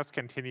we just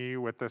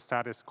continue with the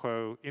status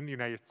quo in the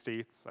United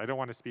States, I don't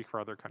want to speak for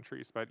other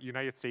countries, but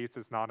United States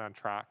is not on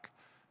track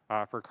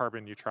for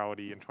carbon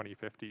neutrality in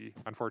 2050,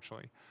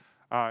 unfortunately.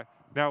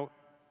 Now,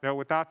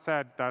 with that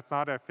said, that's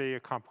not a fait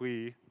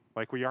accompli.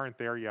 Like, we aren't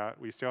there yet.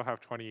 We still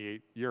have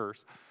 28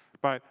 years.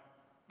 But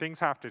things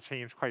have to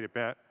change quite a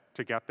bit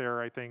to get there,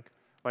 I think.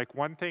 Like,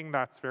 one thing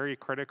that's very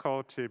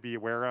critical to be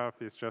aware of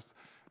is just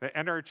the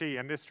energy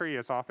industry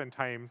is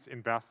oftentimes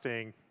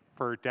investing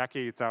for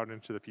decades out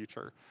into the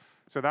future.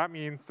 So that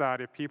means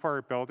that if people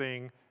are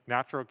building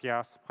natural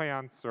gas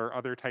plants or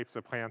other types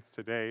of plants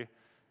today,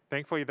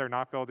 thankfully they're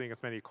not building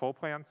as many coal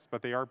plants,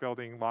 but they are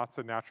building lots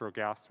of natural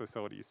gas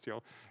facilities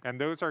still. And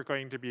those are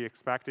going to be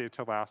expected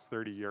to last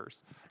 30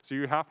 years. So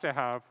you have to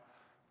have,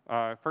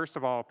 first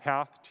of all, a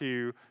path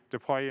to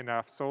deploy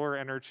enough solar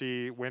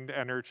energy, wind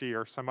energy,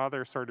 or some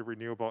other sort of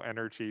renewable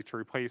energy to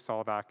replace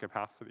all that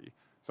capacity.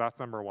 So that's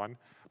number one.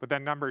 But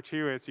then number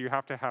two is you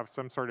have to have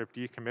some sort of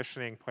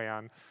decommissioning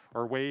plan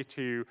or way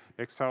to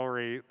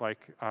accelerate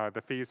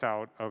the phase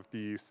out of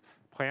these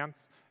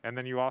plants. And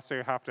then you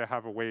also have to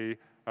have a way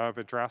of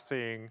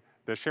addressing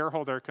the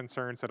shareholder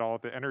concerns at all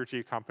the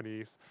energy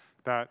companies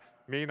that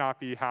may not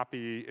be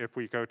happy if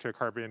we go to a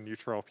carbon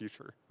neutral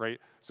future, right?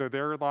 So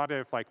there are a lot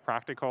of like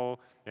practical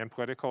and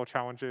political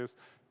challenges.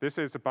 This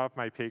is above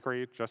my pay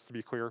grade, just to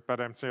be clear, but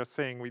I'm just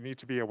saying we need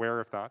to be aware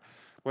of that.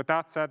 With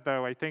that said,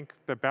 though, I think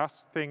the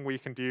best thing we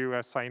can do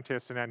as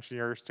scientists and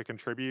engineers to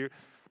contribute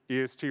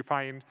is to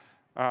find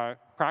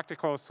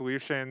practical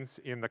solutions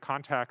in the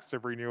context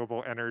of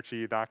renewable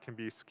energy that can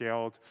be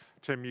scaled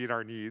to meet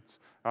our needs,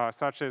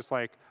 such as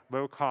like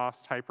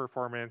low-cost,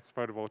 high-performance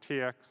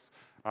photovoltaics,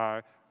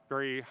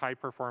 very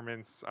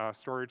high-performance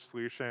storage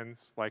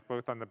solutions, like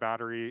both on the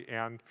battery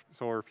and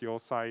solar fuel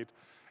side,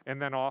 and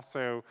then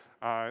also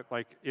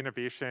like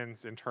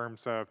innovations in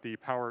terms of the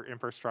power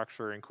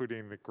infrastructure,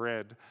 including the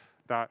grid,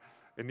 that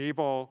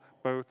enable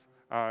both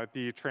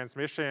the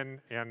transmission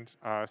and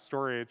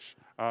storage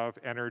of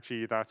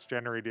energy that's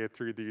generated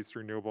through these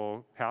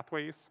renewable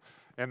pathways.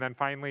 And then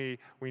finally,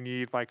 we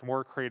need like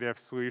more creative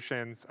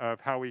solutions of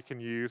how we can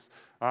use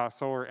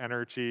solar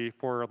energy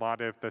for a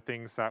lot of the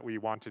things that we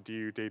want to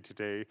do day to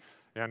day.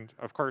 And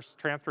of course,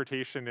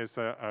 transportation is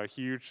a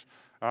huge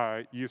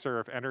user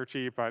of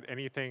energy, but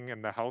anything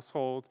in the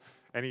household,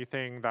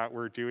 anything that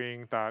we're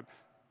doing that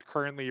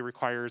currently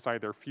requires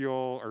either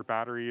fuel or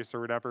batteries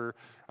or whatever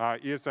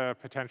is a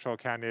potential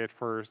candidate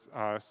for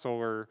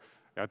solar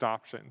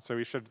adoption. So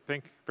we should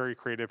think very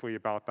creatively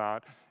about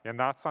that. And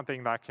that's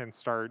something that can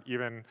start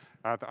even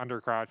at the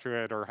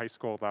undergraduate or high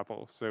school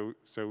level. So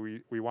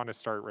we want to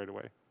start right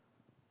away.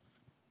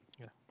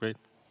 Yeah, great.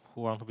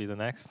 Who wants to be the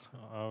next?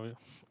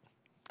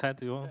 Ted,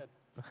 do you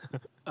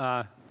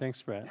want?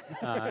 Thanks, Brett.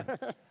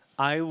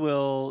 I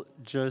will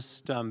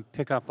just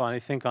pick up on, I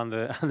think, on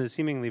the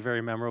seemingly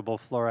very memorable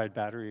fluoride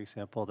battery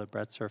example that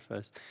Brett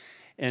surfaced,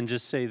 and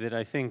just say that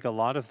I think a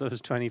lot of those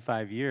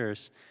 25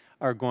 years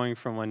are going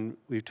from when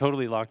we've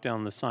totally locked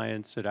down the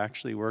science, it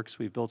actually works,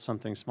 we've built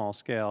something small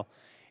scale,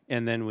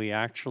 and then we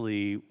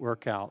actually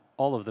work out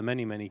all of the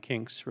many, many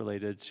kinks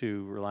related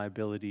to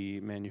reliability,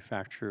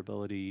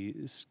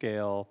 manufacturability,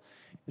 scale,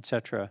 et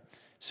cetera.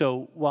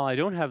 So while I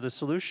don't have the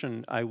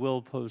solution, I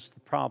will pose the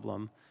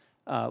problem,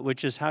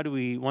 which is how do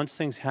we, once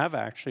things have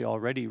actually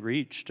already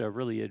reached a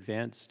really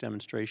advanced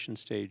demonstration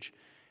stage,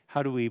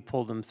 how do we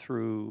pull them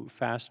through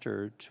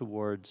faster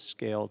towards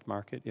scaled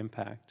market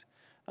impact?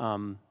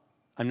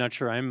 I'm not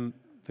sure I'm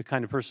the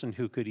kind of person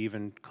who could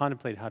even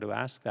contemplate how to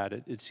ask that,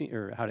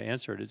 or how to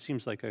answer it. It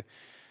seems like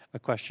a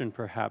question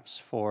perhaps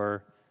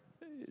for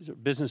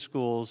business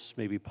schools,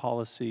 maybe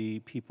policy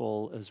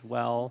people as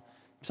well.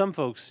 Some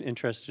folks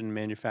interested in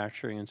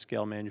manufacturing and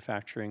scale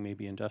manufacturing,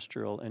 maybe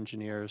industrial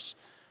engineers.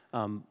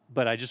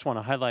 But I just want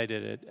to highlight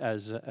it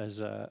as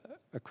a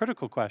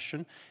critical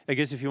question. I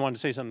guess if you want to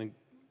say something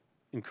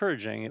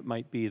encouraging, it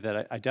might be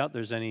that I doubt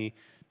there's any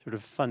sort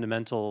of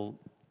fundamental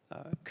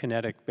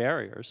kinetic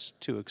barriers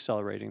to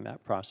accelerating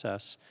that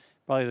process.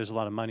 Probably there's a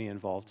lot of money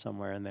involved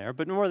somewhere in there,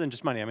 but more than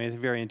just money. I mean, a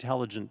very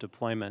intelligent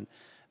deployment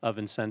of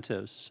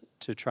incentives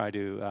to try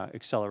to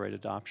accelerate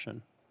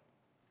adoption.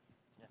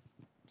 Yeah.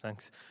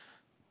 Thanks.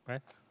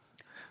 Right?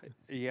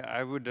 Yeah,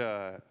 I would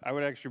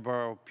actually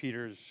borrow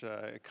Peter's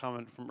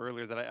comment from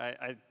earlier that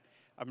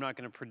I'm not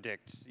going to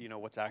predict,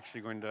 what's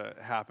actually going to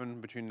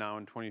happen between now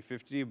and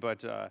 2050,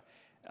 but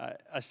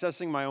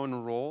assessing my own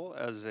role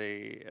as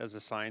a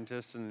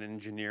scientist and an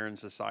engineer in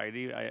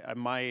society,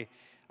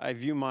 I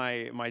view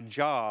my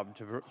job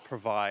to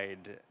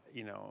provide,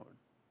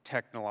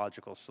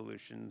 technological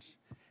solutions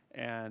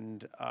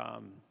and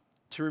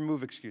to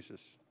remove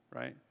excuses,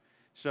 right?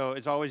 So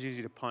it's always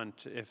easy to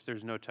punt if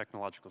there's no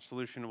technological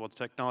solution. Well, the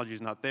technology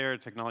is not there.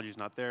 Technology is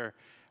not there.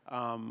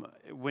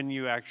 When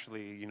you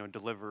actually,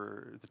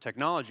 deliver the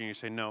technology and you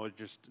say no,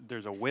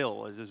 there's a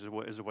will.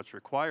 Is what's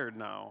required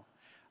now.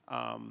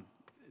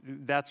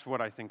 That's what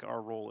I think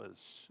our role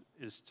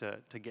is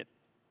to get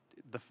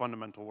the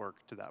fundamental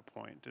work to that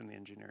point and the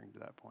engineering to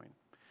that point.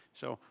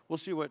 So we'll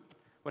see what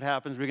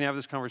happens. We can have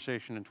this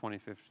conversation in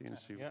 2050 and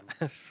see.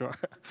 Yeah, sure.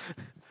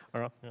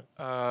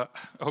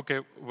 Okay,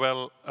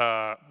 well,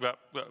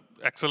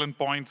 excellent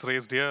points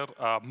raised here.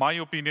 My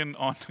opinion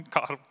on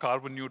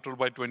carbon neutral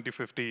by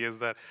 2050 is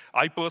that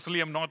I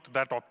personally am not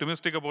that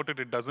optimistic about it.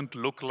 It doesn't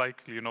look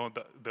like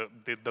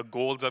the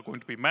goals are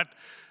going to be met.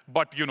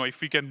 But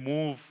if we can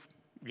move,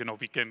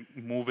 we can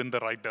move in the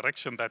right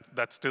direction.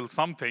 That's still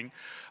something.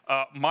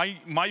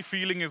 My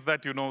feeling is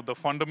that the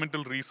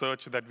fundamental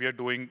research that we are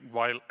doing,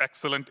 while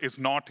excellent, is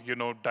not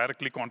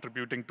directly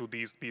contributing to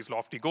these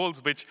lofty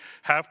goals, which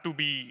have to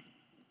be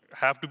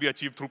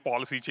achieved through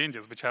policy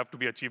changes, which have to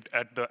be achieved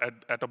at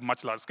a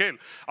much larger scale.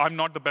 I'm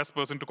not the best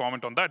person to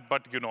comment on that,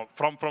 but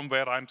from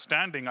where I'm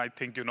standing, I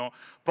think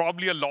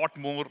probably a lot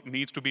more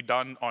needs to be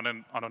done on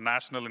a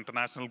national,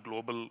 international,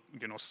 global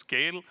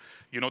scale,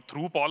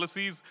 through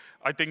policies.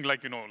 I think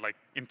like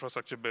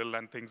infrastructure bill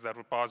and things that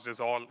were passed is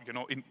all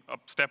a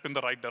step in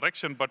the right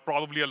direction, but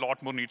probably a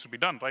lot more needs to be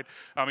done, right?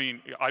 I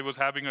mean, I was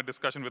having a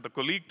discussion with a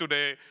colleague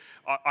today.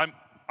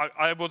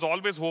 I was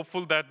always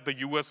hopeful that the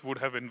US would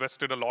have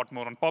invested a lot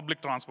more on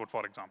public transport,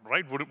 for example,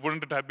 right?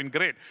 Wouldn't it have been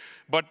great?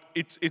 But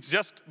it's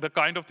just the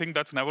kind of thing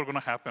that's never going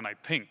to happen, I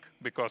think,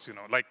 because,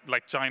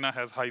 like China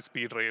has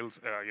high-speed rails,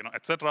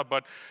 et cetera,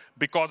 but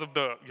because of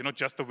the,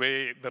 just the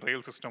way the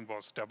rail system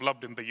was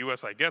developed in the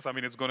US, I guess, I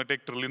mean, it's going to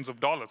take trillions of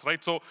dollars,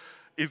 right? So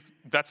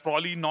that's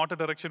probably not a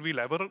direction we'll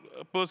ever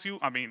pursue.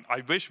 I mean,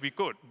 I wish we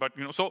could, but,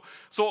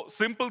 so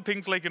simple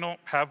things like,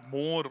 have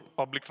more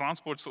public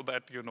transport so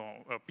that,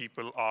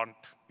 people aren't,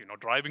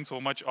 driving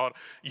so much, or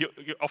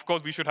of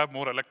course we should have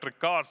more electric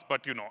cars,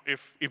 but,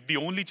 if the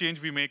only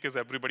change we make is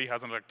everybody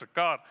has an electric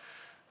car,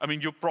 I mean,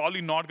 you're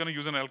probably not going to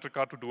use an electric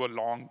car to do a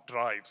long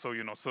drive. So,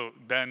 so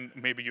then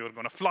maybe you're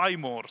going to fly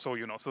more. So,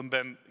 so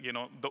then,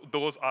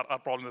 those are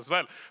problems as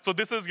well. So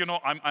this is,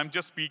 I'm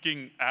just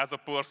speaking as a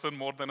person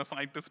more than a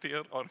scientist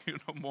here, or,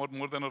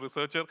 more than a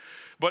researcher.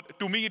 But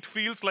to me, it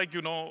feels like,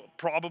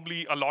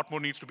 probably a lot more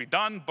needs to be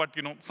done. But,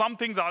 some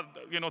things are,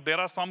 there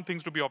are some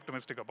things to be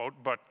optimistic about.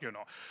 But,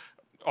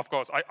 of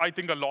course, I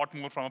think a lot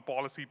more from a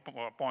policy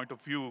point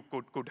of view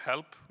could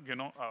help.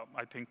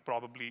 I think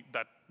probably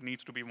that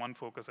needs to be one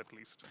focus at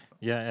least.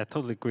 Yeah, I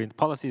totally agree.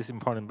 Policy is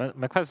important, but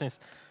my question is,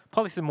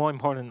 policy is more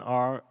important,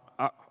 or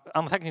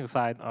on the technical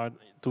side, or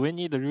do we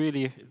need a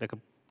really like a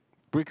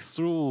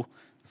breakthrough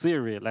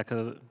theory, like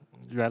a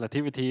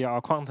relativity or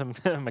quantum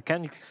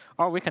mechanics,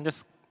 or we can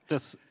just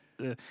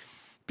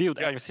build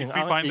everything if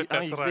we find the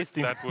on tesseract,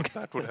 existing?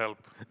 that would help.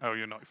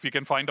 If we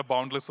can find a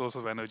boundless source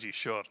of energy,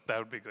 sure, that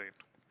would be great.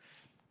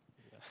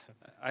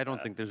 I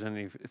don't think there's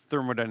any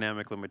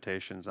thermodynamic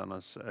limitations on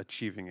us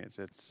achieving it.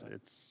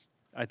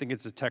 I think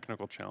it's a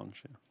technical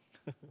challenge.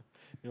 Yeah.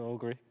 You all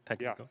agree?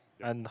 Technical. Yes,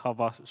 yeah. And how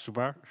about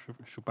Shubar?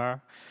 Yeah,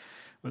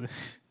 I think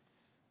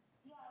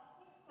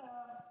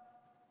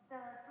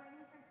the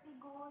 2050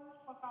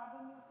 goal for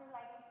carbon neutral,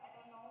 I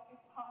don't know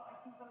if how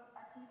achievable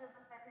that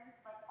is,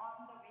 but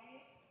on the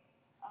way,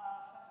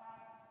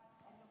 perhaps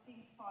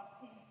looking for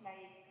things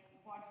like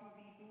what do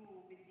we do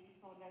with the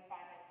solar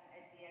panels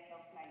at the end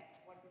of life?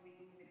 What do we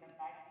do with the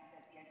batteries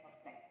at the end of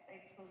life?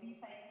 Right? So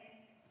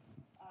recycling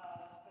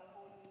the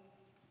whole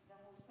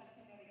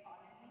circular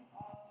economy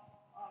of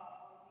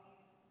all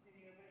these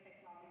renewable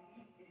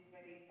technologies is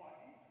very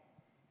important.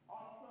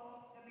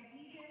 Also, the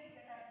materials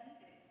that are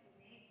needed to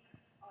make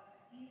or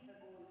achieve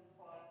the goals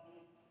for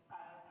the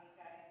carbon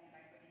neutrality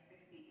by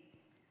 2050,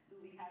 do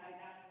we have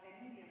enough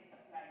renewable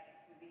supply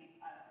to be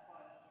for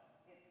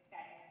if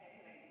cadmium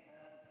telluride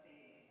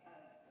is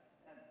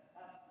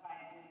a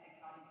viable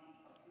technology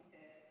for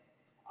future,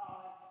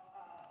 or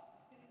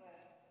silver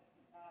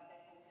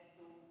that goes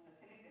into the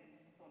silicon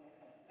solar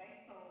cells,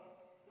 right? So,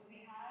 do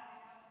we have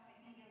enough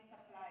material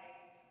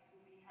supply? Do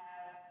we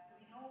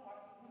know what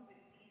to do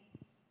with these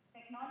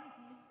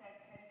technologies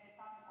that when they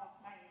come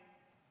offline,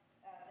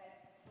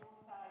 that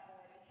those are the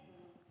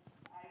issues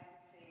I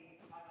would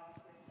say are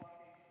also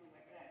important to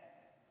address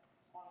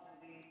on the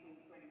way to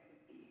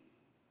 2050.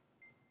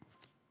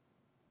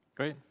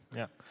 Great.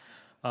 Yeah.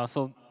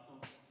 So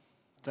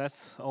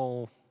that's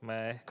all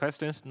my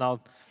questions.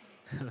 Now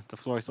the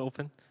floor is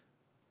open.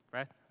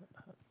 Right?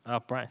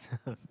 Brian.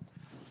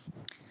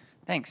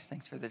 Thanks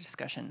for the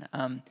discussion.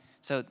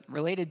 So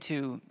related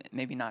to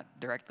maybe not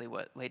directly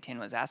what Lei-Tian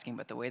was asking,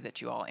 but the way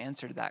that you all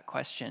answered that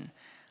question.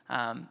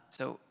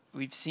 So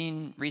we've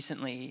seen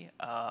recently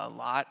a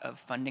lot of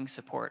funding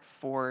support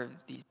for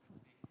these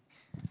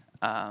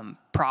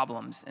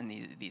problems and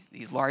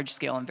these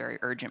large-scale and very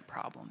urgent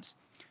problems.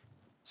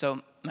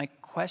 So my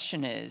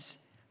question is,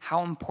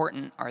 how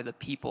important are the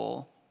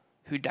people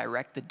who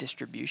direct the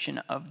distribution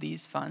of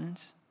these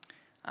funds?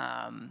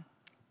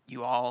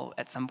 You all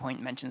at some point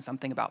mentioned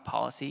something about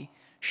policy.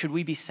 Should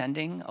we be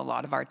sending a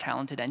lot of our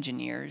talented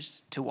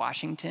engineers to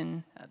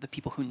Washington, the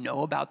people who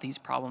know about these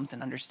problems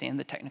and understand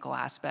the technical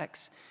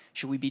aspects?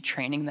 Should we be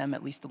training them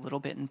at least a little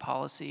bit in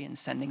policy and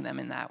sending them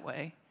in that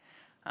way?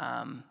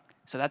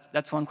 So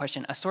that's one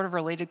question. A sort of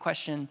related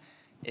question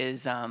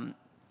is,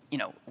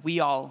 we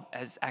all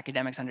as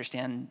academics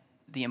understand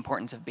the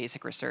importance of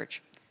basic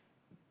research.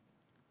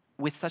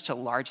 With such a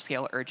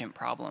large-scale urgent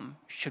problem,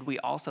 should we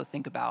also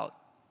think about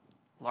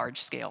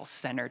large-scale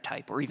center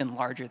type or even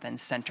larger than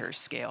center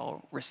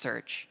scale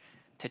research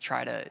to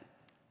try to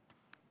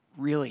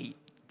really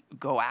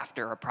go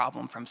after a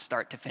problem from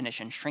start to finish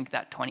and shrink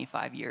that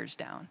 25 years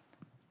down?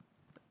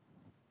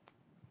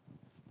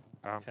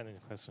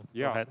 Question.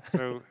 Yeah,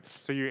 so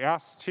you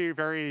asked two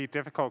very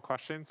difficult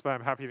questions, but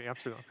I'm happy to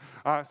answer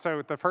them.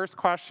 So the first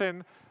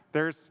question,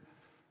 there's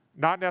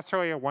not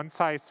necessarily a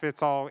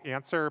one-size-fits-all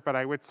answer, but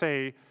I would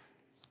say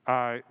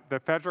the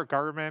federal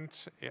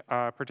government,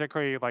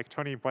 particularly like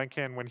Tony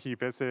Blinken when he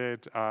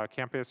visited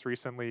campus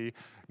recently,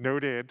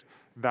 noted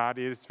that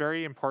it is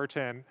very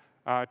important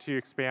to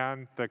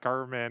expand the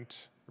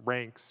government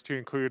ranks to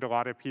include a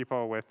lot of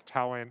people with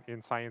talent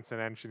in science and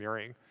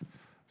engineering.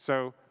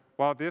 So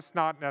while this is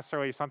not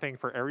necessarily something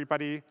for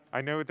everybody, I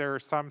know there are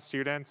some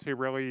students who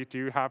really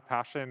do have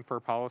passion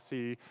for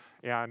policy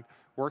and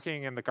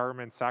working in the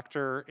government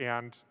sector,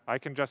 and I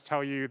can just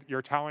tell you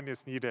your talent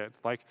is needed.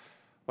 Like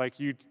like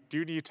you do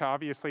need to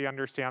obviously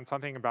understand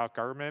something about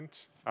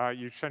government.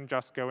 You shouldn't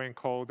just go in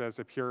cold as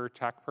a pure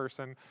tech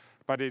person.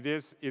 But it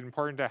is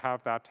important to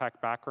have that tech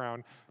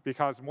background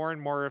because more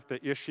and more of the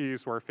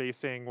issues we're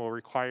facing will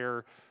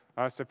require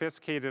a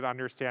sophisticated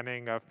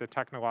understanding of the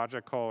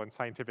technological and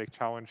scientific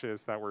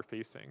challenges that we're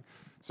facing.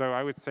 So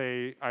I would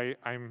say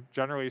I'm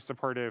generally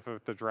supportive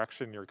of the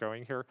direction you're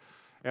going here.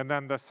 And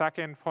then the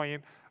second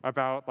point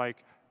about like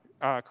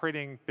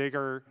creating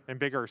bigger and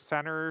bigger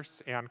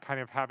centers and kind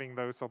of having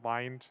those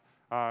aligned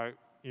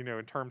you know,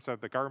 in terms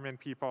of the government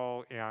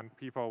people and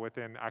people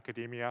within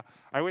academia,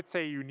 I would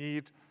say you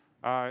need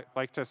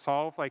like to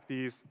solve like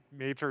these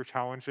major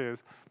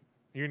challenges,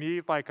 you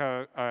need like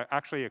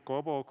actually a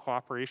global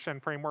cooperation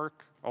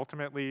framework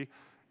ultimately,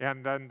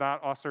 and then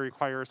that also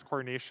requires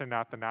coordination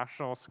at the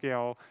national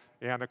scale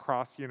and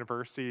across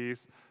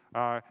universities,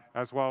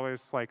 as well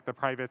as like the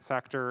private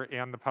sector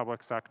and the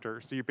public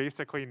sector. So you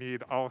basically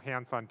need all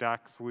hands on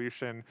deck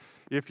solution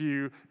if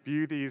you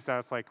view these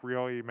as like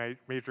really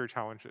major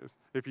challenges.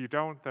 If you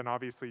don't, then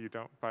obviously you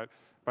don't.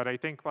 But I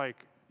think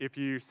like if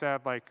you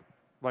said like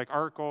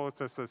our goal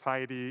as a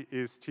society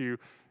is to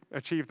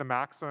achieve the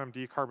maximum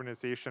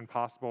decarbonization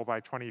possible by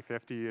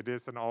 2050. It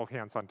is an all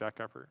hands on deck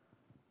effort.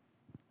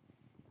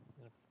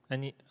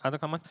 Any other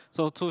comments?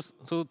 So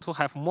to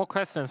have more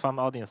questions from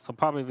the audience, so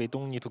probably we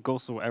don't need to go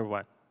through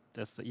everyone.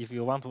 Just if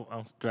you want to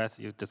address,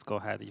 you just go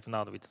ahead. If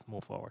not, we just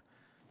move forward.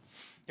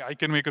 Yeah, I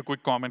can make a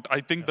quick comment.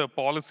 I think the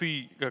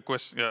policy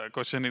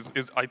question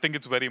is I think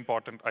it's very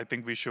important. I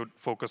think we should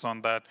focus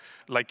on that.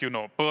 Like, you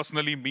know,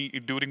 personally,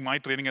 during my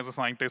training as a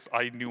scientist,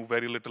 I knew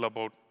very little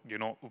about, you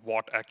know,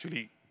 what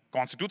actually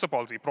constitutes a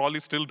policy.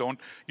 Probably still don't.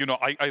 You know,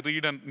 I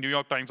read a New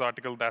York Times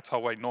article, that's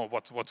how I know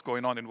what's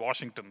going on in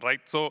Washington, right?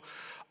 So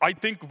I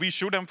think we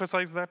should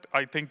emphasize that.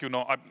 I think, you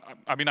know,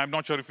 I mean, I'm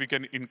not sure if we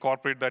can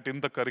incorporate that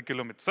in the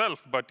curriculum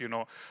itself, but, you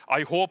know,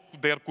 I hope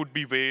there could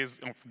be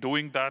ways of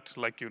doing that,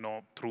 like, you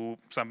know, through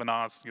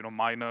seminars, you know,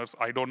 minors,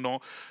 I don't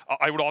know.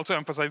 I would also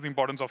emphasize the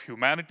importance of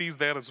humanities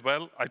there as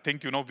well. I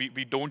think, you know,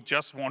 we don't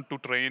just want to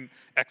train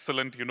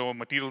excellent, you know,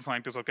 material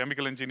scientists or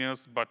chemical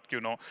engineers, but,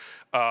 you know,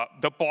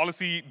 the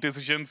policy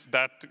decisions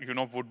that, you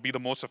know, would be the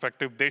most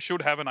effective, they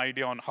should have an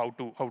idea on how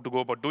to go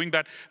about doing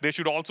that. They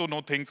should also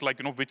know things like,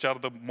 you know, which are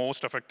the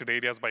most affected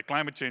areas by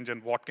climate change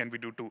and what can we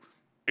do to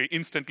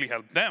instantly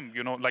help them,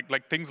 you know,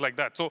 like things like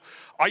that. So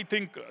I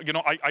think, you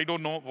know, I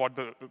don't know what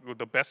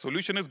the best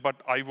solution is, but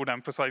I would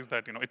emphasize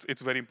that, you know,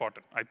 it's very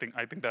important. I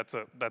think that's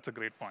a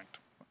great point.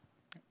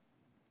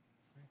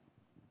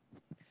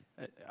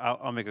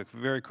 I'll make a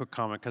very quick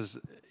comment because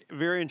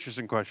very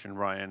interesting question,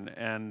 Ryan.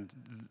 And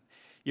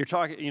you're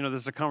talking, you know,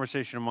 there's a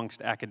conversation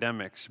amongst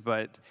academics,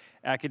 but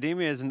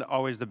academia isn't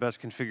always the best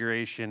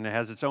configuration. It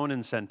has its own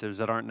incentives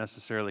that aren't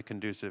necessarily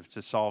conducive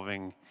to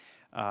solving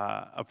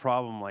a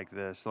problem like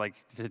this, like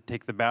to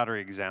take the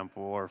battery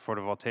example or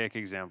photovoltaic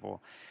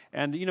example.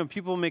 And, you know,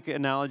 people make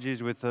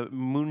analogies with the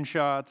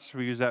moonshots,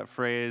 we use that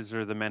phrase,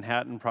 or the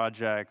Manhattan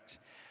Project.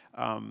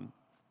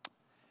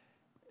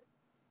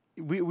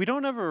 We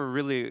don't ever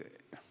really,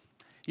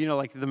 you know,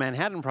 like the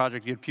Manhattan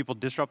Project, you had people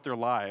disrupt their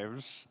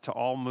lives to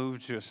all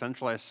move to a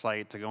centralized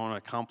site to go and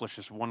accomplish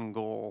this one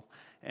goal.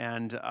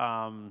 And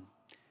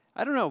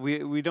I don't know,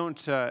 we don't,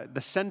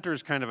 the center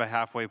is kind of a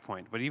halfway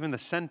point, but even the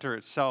center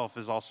itself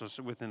is also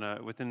within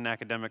an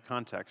academic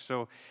context.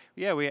 So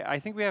yeah, I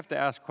think we have to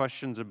ask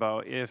questions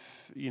about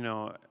if, you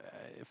know,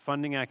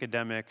 funding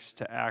academics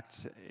to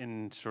act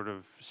in sort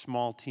of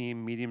small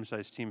team,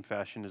 medium-sized team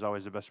fashion is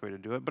always the best way to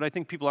do it. But I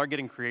think people are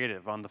getting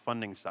creative on the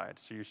funding side.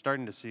 So you're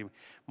starting to see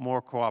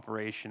more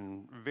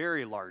cooperation,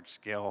 very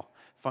large-scale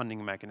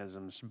funding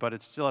mechanisms, but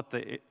it's still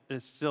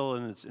it's still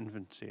in its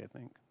infancy, I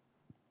think.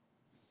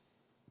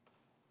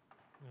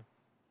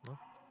 No?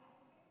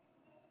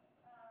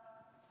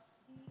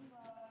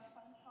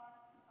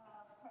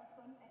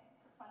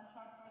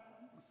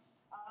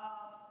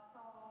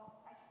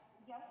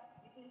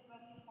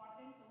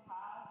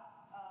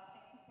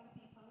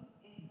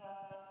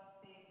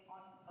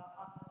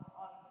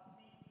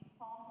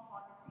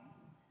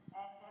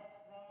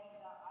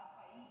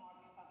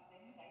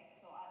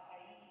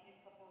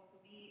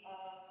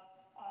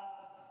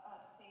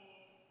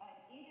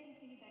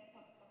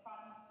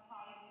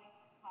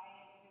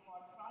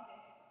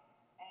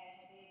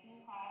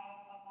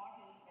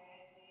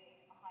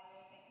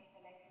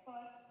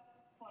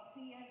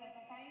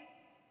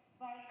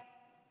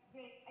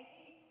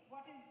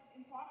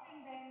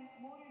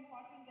 More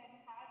important than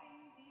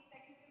having these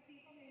technical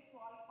people is to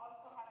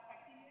also have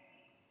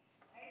continuity,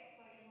 right?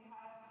 So you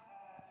have,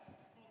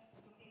 just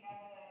looking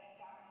at the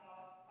example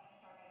of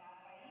Sunshot and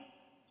RFIE,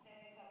 there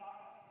is a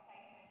lot of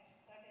excitement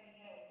certain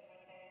years,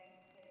 but then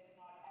there is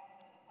not as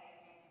much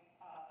excitement,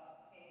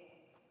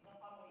 say, the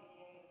following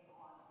year and so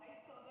on,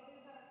 right? So there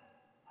is a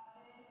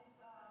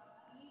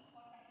need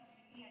for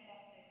continuity and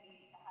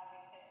definitely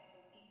having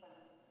technical people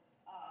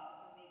to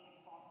make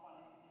informed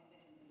policy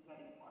decisions is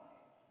very important.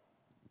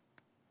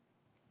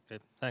 Okay,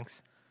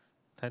 thanks.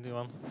 Ted, do you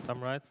want to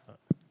summarize?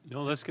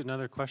 No, let's get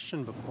another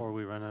question before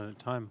we run out of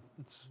time.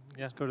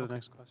 Let's go to the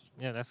next question.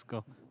 Yeah, let's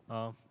go.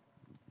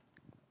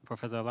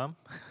 Professor Lam.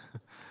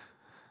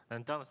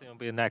 And Jonathan will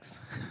be next.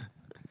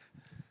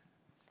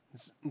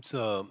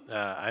 So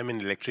I'm an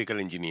electrical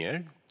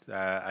engineer.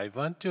 I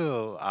want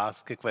to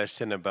ask a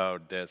question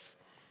about this,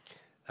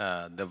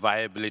 the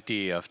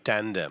viability of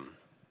tandem.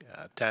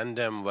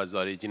 Tandem was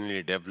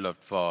originally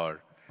developed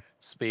for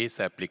space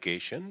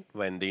application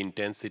when the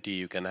intensity,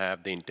 you can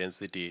have the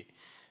intensity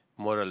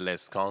more or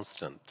less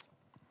constant.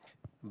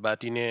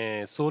 But in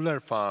a solar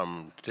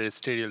farm,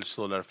 terrestrial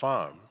solar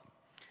farm,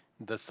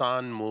 the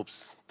sun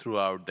moves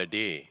throughout the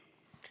day.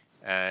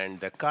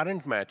 And the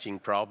current matching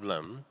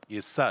problem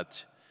is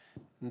such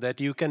that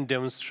you can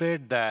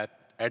demonstrate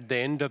that at the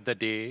end of the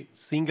day,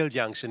 single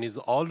junction is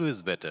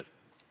always better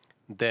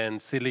than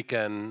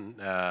silicon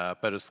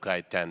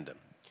perovskite tandem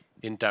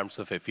in terms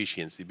of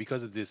efficiency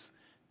because of this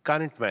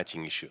current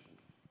matching issue.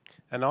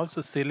 And also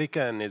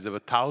silicon is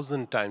about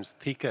 1,000 times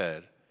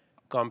thicker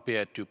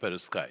compared to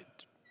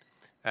perovskite.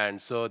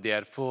 And so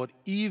therefore,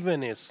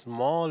 even a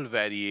small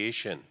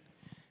variability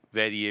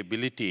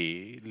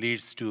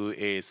leads to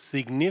a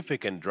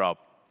significant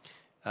drop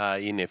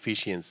in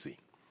efficiency.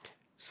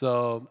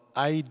 So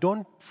I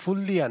don't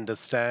fully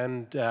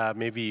understand,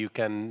 maybe you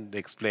can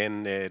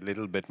explain a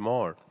little bit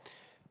more,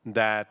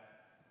 that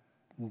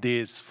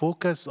this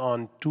focus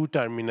on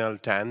two-terminal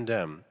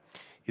tandem,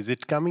 is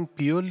it coming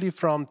purely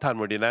from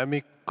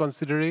thermodynamic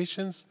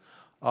considerations,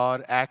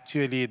 or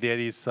actually there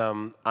is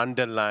some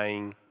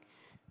underlying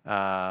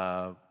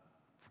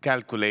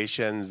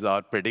calculations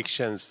or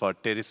predictions for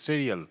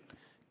terrestrial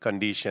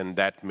condition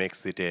that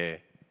makes it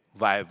a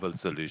viable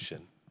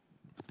solution?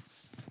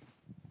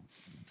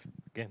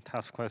 Again,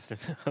 tough question.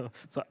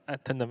 So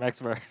tandem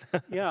expert.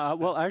 Yeah,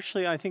 well,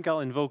 actually, I think I'll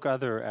invoke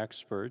other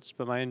experts,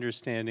 but my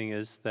understanding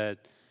is that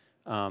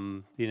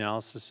the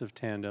analysis of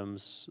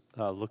tandems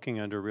looking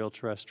under real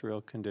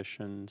terrestrial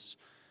conditions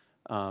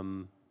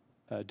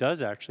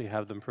does actually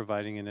have them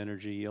providing an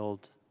energy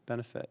yield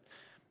benefit.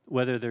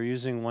 Whether they're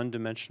using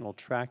one-dimensional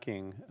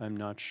tracking, I'm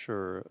not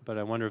sure, but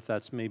I wonder if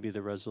that's maybe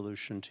the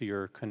resolution to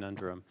your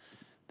conundrum,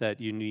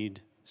 that you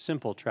need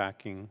simple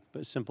tracking,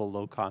 but simple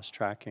low-cost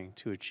tracking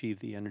to achieve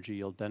the energy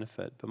yield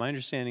benefit. But my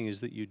understanding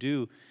is that you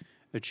do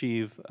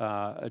achieve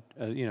a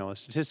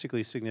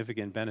statistically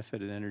significant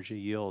benefit in energy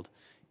yield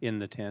in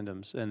the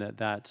tandems, and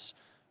that's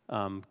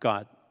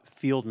got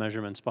field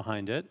measurements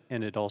behind it,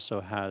 and it also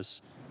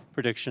has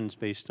predictions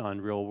based on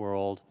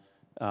real-world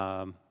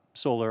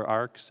solar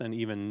arcs and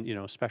even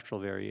spectral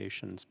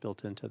variations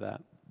built into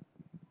that.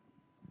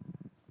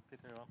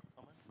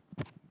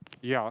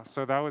 Yeah,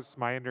 so that was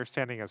my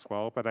understanding as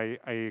well, but I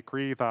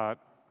agree that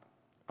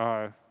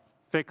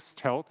fixed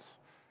tilt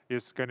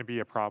is going to be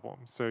a problem.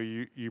 So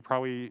you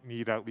probably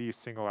need at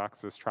least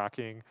single-axis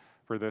tracking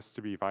for this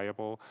to be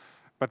viable.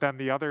 But then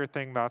the other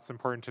thing that's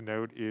important to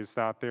note is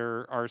that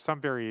there are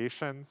some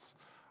variations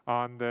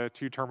on the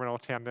two-terminal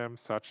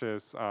tandems, such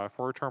as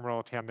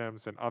four-terminal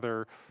tandems and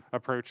other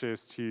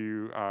approaches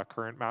to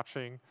current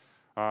matching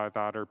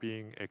that are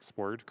being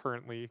explored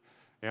currently.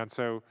 And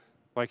so,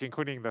 like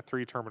including the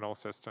three-terminal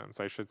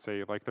systems, I should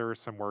say, like there was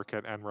some work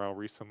at NREL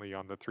recently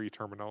on the three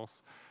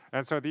terminals.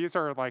 And so these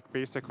are like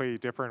basically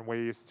different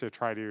ways to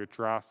try to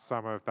address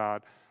some of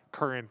that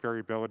current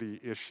variability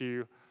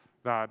issue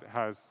that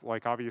has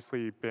like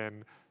obviously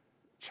been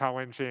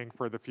challenging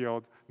for the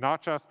field,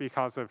 not just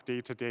because of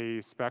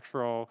day-to-day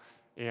spectral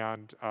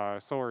and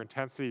solar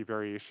intensity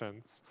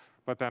variations,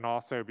 but then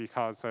also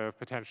because of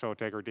potential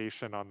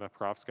degradation on the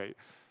perovskite.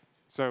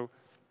 So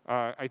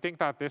I think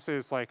that this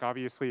is like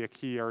obviously a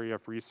key area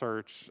of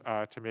research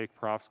to make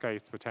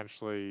perovskites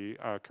potentially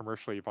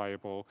commercially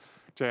viable,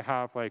 to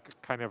have like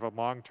kind of a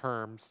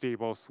long-term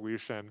stable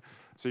solution,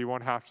 so you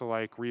won't have to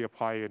like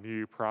reapply a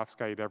new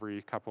perovskite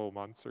every couple of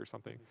months or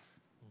something.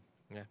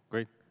 Yeah,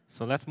 great.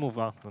 So let's move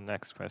on to the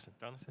next question.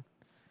 Jonathan?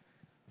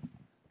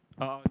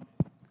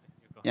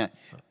 Yeah,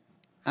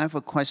 I have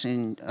a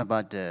question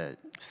about the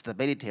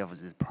stability of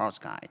this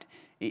perovskite.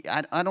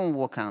 I don't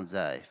work on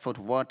the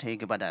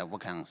photovoltaic, but I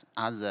work on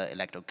other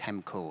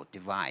electrochemical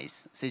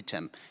device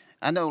system.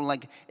 I know,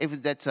 like,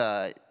 if that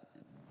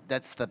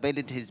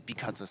stability is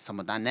because of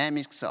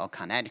thermodynamics or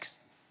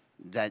kinetics,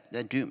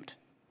 they're doomed.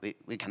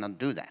 We cannot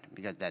do that,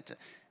 because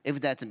if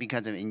that's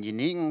because of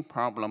engineering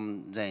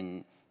problem,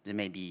 then they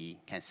maybe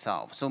can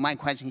solve. So my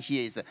question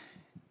here is,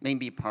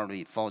 maybe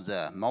probably for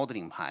the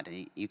modeling part,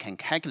 you can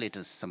calculate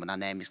the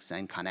thermodynamics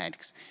and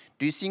kinetics.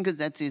 Do you think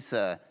that is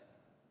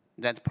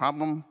that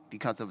problem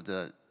because of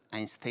the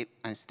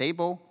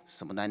unstable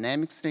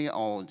thermodynamics,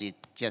 or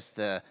just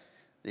the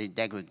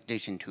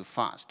degradation too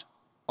fast,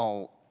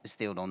 or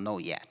still don't know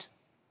yet?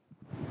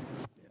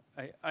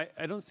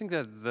 I don't think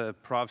that the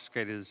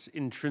perovskite is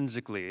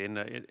intrinsically,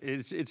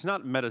 it's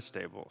not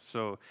metastable.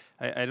 So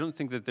I don't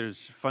think that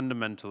there's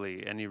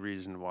fundamentally any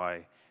reason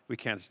why we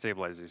can't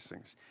stabilize these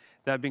things.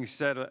 That being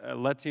said,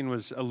 Letien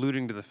was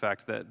alluding to the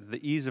fact that the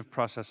ease of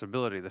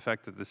processability, the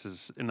fact that this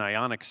is an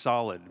ionic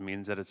solid,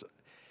 means that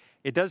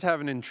it does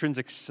have an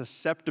intrinsic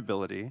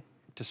susceptibility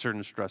to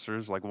certain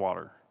stressors like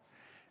water.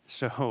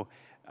 So,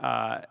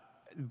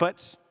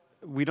 but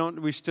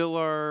we still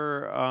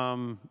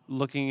are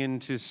looking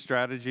into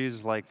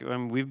strategies like,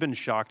 we've been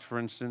shocked, for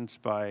instance,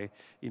 by,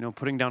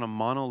 putting down a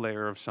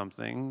monolayer of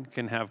something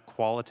can have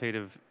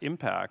qualitative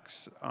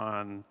impacts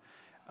on,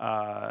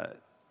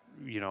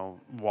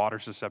 water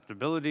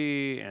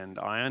susceptibility and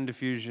ion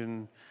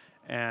diffusion,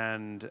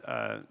 and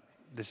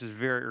this is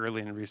very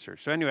early in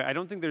research. So anyway, I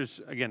don't think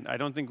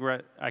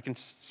I can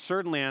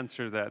certainly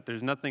answer that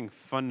there's nothing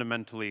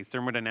fundamentally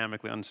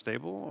thermodynamically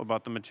unstable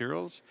about the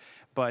materials,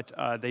 but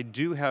they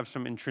do have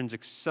some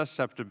intrinsic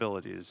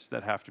susceptibilities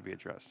that have to be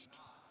addressed.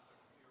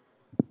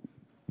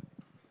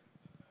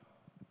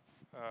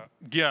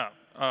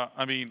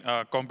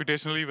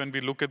 Computationally, when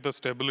we look at the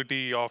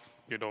stability of,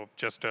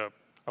 just a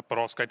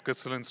perovskite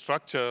crystalline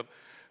structure,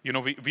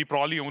 we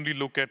probably only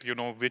look at,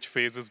 which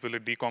phases will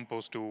it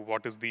decompose to,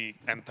 what is the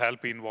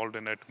enthalpy involved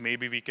in it.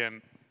 Maybe we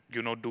can,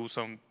 do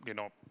some,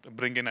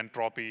 bring in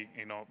entropy,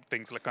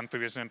 things like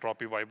configuration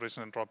entropy,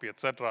 vibration entropy,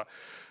 etc.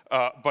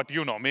 But,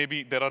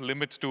 maybe there are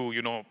limits to,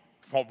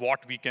 for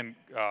what we can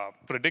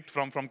predict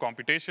from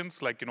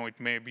computations. Like, it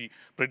may be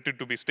predicted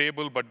to be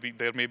stable, but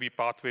there may be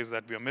pathways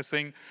that we are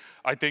missing.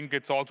 I think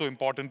it's also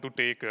important to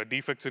take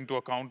defects into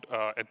account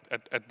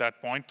at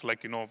that point.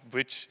 Like,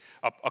 which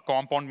a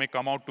compound may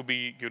come out to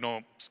be,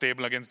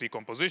 stable against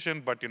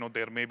decomposition, but,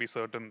 there may be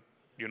certain,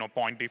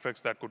 point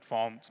defects that could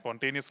form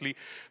spontaneously.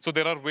 So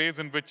there are ways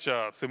in which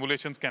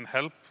simulations can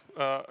help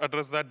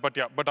address that. But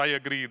yeah, but I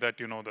agree that,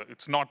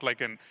 it's not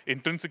like an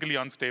intrinsically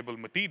unstable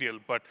material,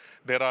 but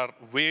there are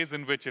ways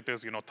in which it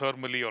is,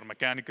 thermally or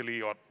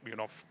mechanically or,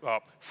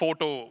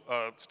 photo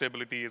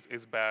stability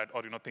is bad,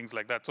 or, things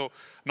like that. So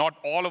not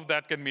all of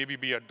that can maybe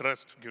be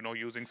addressed,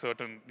 using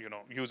certain,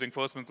 using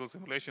first principle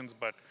simulations,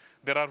 but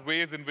there are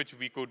ways in which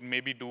we could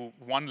maybe do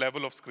one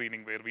level of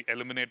screening where we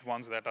eliminate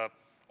ones that are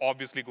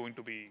obviously going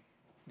to be,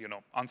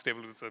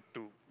 unstable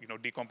to,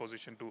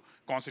 decomposition to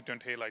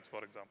constituent halides,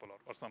 for example,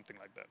 or something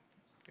like that.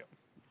 Yeah.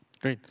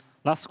 Great.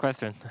 Last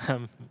question.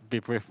 Be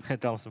brief.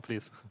 Jonathan,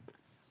 please.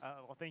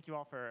 Well, thank you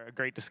all for a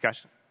great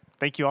discussion.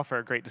 Thank you all for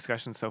a great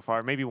discussion so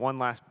far. Maybe one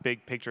last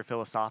big picture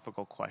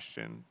philosophical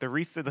question.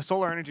 The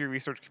solar energy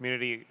research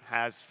community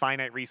has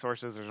finite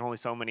resources. There's only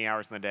so many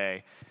hours in the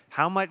day.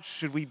 How much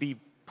should we be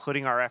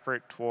putting our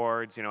effort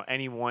towards,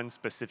 any one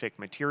specific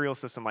material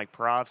system like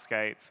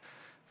perovskites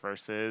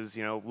versus,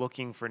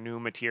 looking for new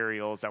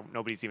materials that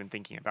nobody's even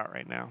thinking about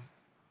right now?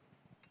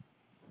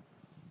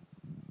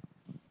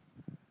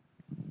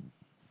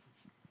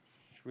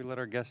 Should we let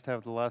our guest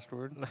have the last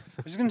word? I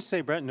was going to say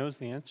Brett knows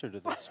the answer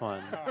to this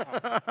one.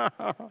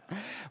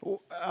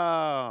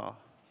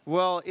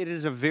 Well, it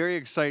is a very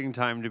exciting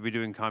time to be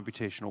doing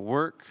computational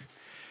work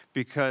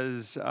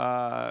because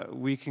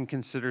we can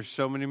consider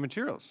so many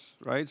materials,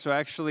 right? So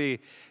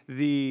actually,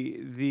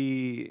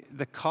 the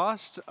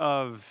cost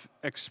of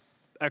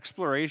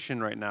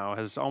exploration right now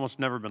has almost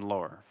never been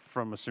lower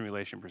from a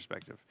simulation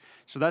perspective.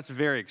 So that's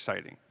very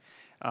exciting.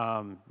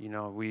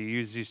 We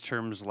use these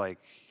terms like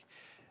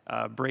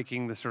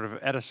breaking the sort of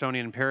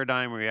Edisonian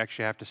paradigm where you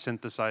actually have to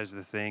synthesize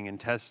the thing and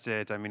test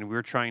it. I mean,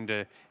 we're trying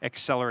to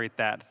accelerate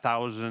that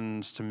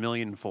thousands to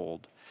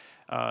million-fold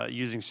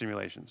using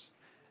simulations.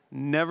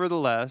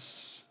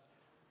 Nevertheless,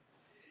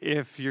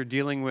 if you're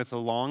dealing with a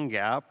long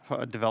gap,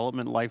 a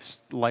development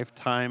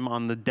lifetime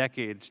on the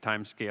decades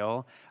time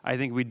scale, I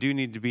think we do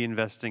need to be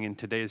investing in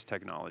today's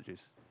technologies.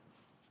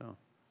 So,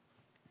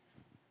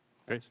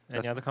 great.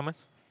 Any other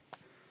comments?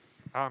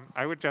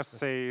 I would just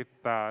say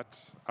that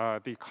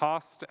the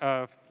cost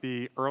of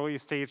the early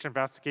stage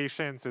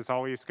investigations is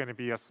always going to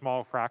be a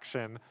small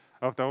fraction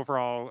of the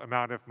overall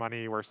amount of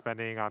money we're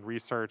spending on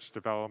research,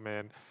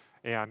 development,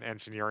 and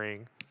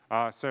engineering.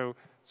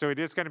 So it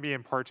is going to be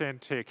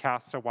important to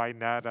cast a wide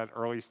net at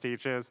early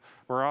stages.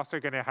 We're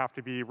also going to have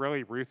to be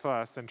really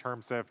ruthless in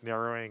terms of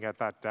narrowing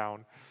that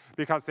down,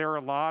 because there are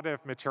a lot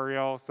of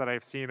materials that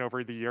I've seen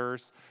over the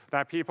years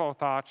that people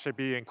thought should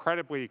be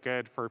incredibly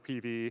good for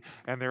PV,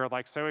 and they're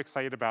like so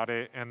excited about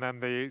it, and then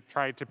they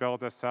tried to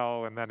build a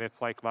cell, and then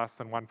it's like less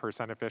than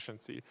 1%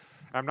 efficiency.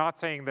 I'm not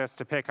saying this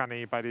to pick on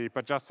anybody,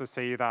 but just to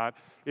say that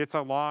it's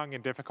a long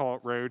and difficult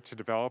road to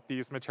develop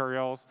these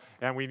materials,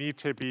 and we need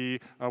to be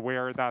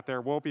aware that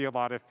there will be a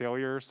lot of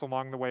failures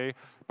along the way.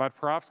 But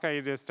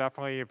perovskite is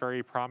definitely a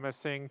very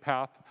promising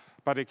path.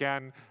 But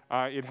again,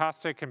 it has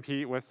to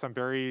compete with some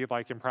very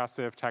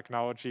impressive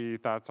technology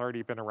that's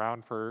already been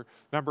around for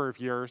a number of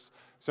years.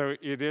 So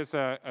it is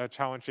a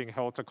challenging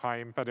hill to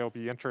climb, but it'll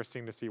be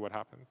interesting to see what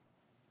happens.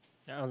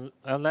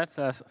 I'll let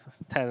Ted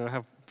have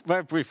a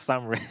very brief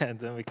summary, and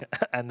then we can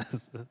end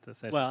the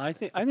session. Well, I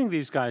think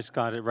these guys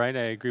got it right. I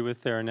agree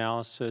with their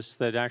analysis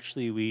that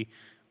actually we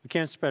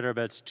can't spread our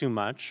bets too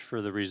much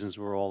for the reasons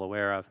we're all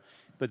aware of,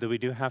 but that we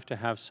do have to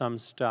have some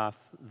stuff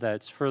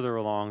that's further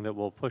along that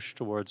will push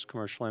towards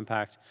commercial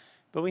impact.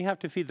 But we have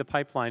to feed the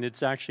pipeline.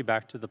 It's actually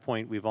back to the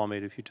point we've all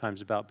made a few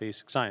times about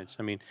basic science.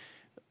 I mean,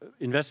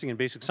 investing in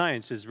basic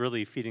science is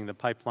really feeding the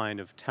pipeline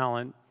of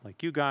talent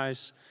like you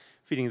guys,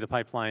 feeding the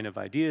pipeline of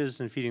ideas,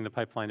 and feeding the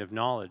pipeline of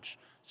knowledge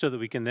so that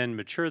we can then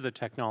mature the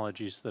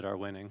technologies that are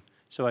winning.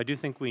 So I do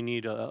think we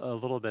need a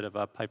little bit of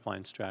a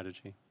pipeline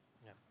strategy.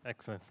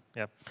 Excellent.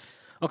 Yeah.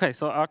 Okay,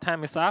 so our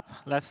time is up.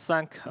 Let's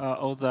thank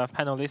all the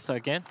panelists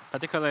again,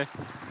 particularly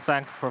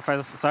thank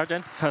Professor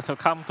Sargent to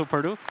come to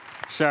Purdue,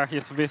 share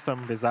his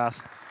wisdom with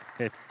us.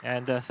 Okay,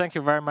 and thank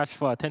you very much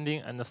for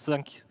attending, and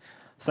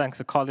thanks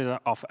the College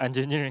of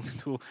Engineering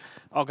to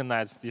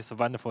organize this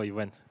wonderful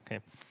event. Okay,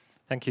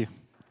 thank you.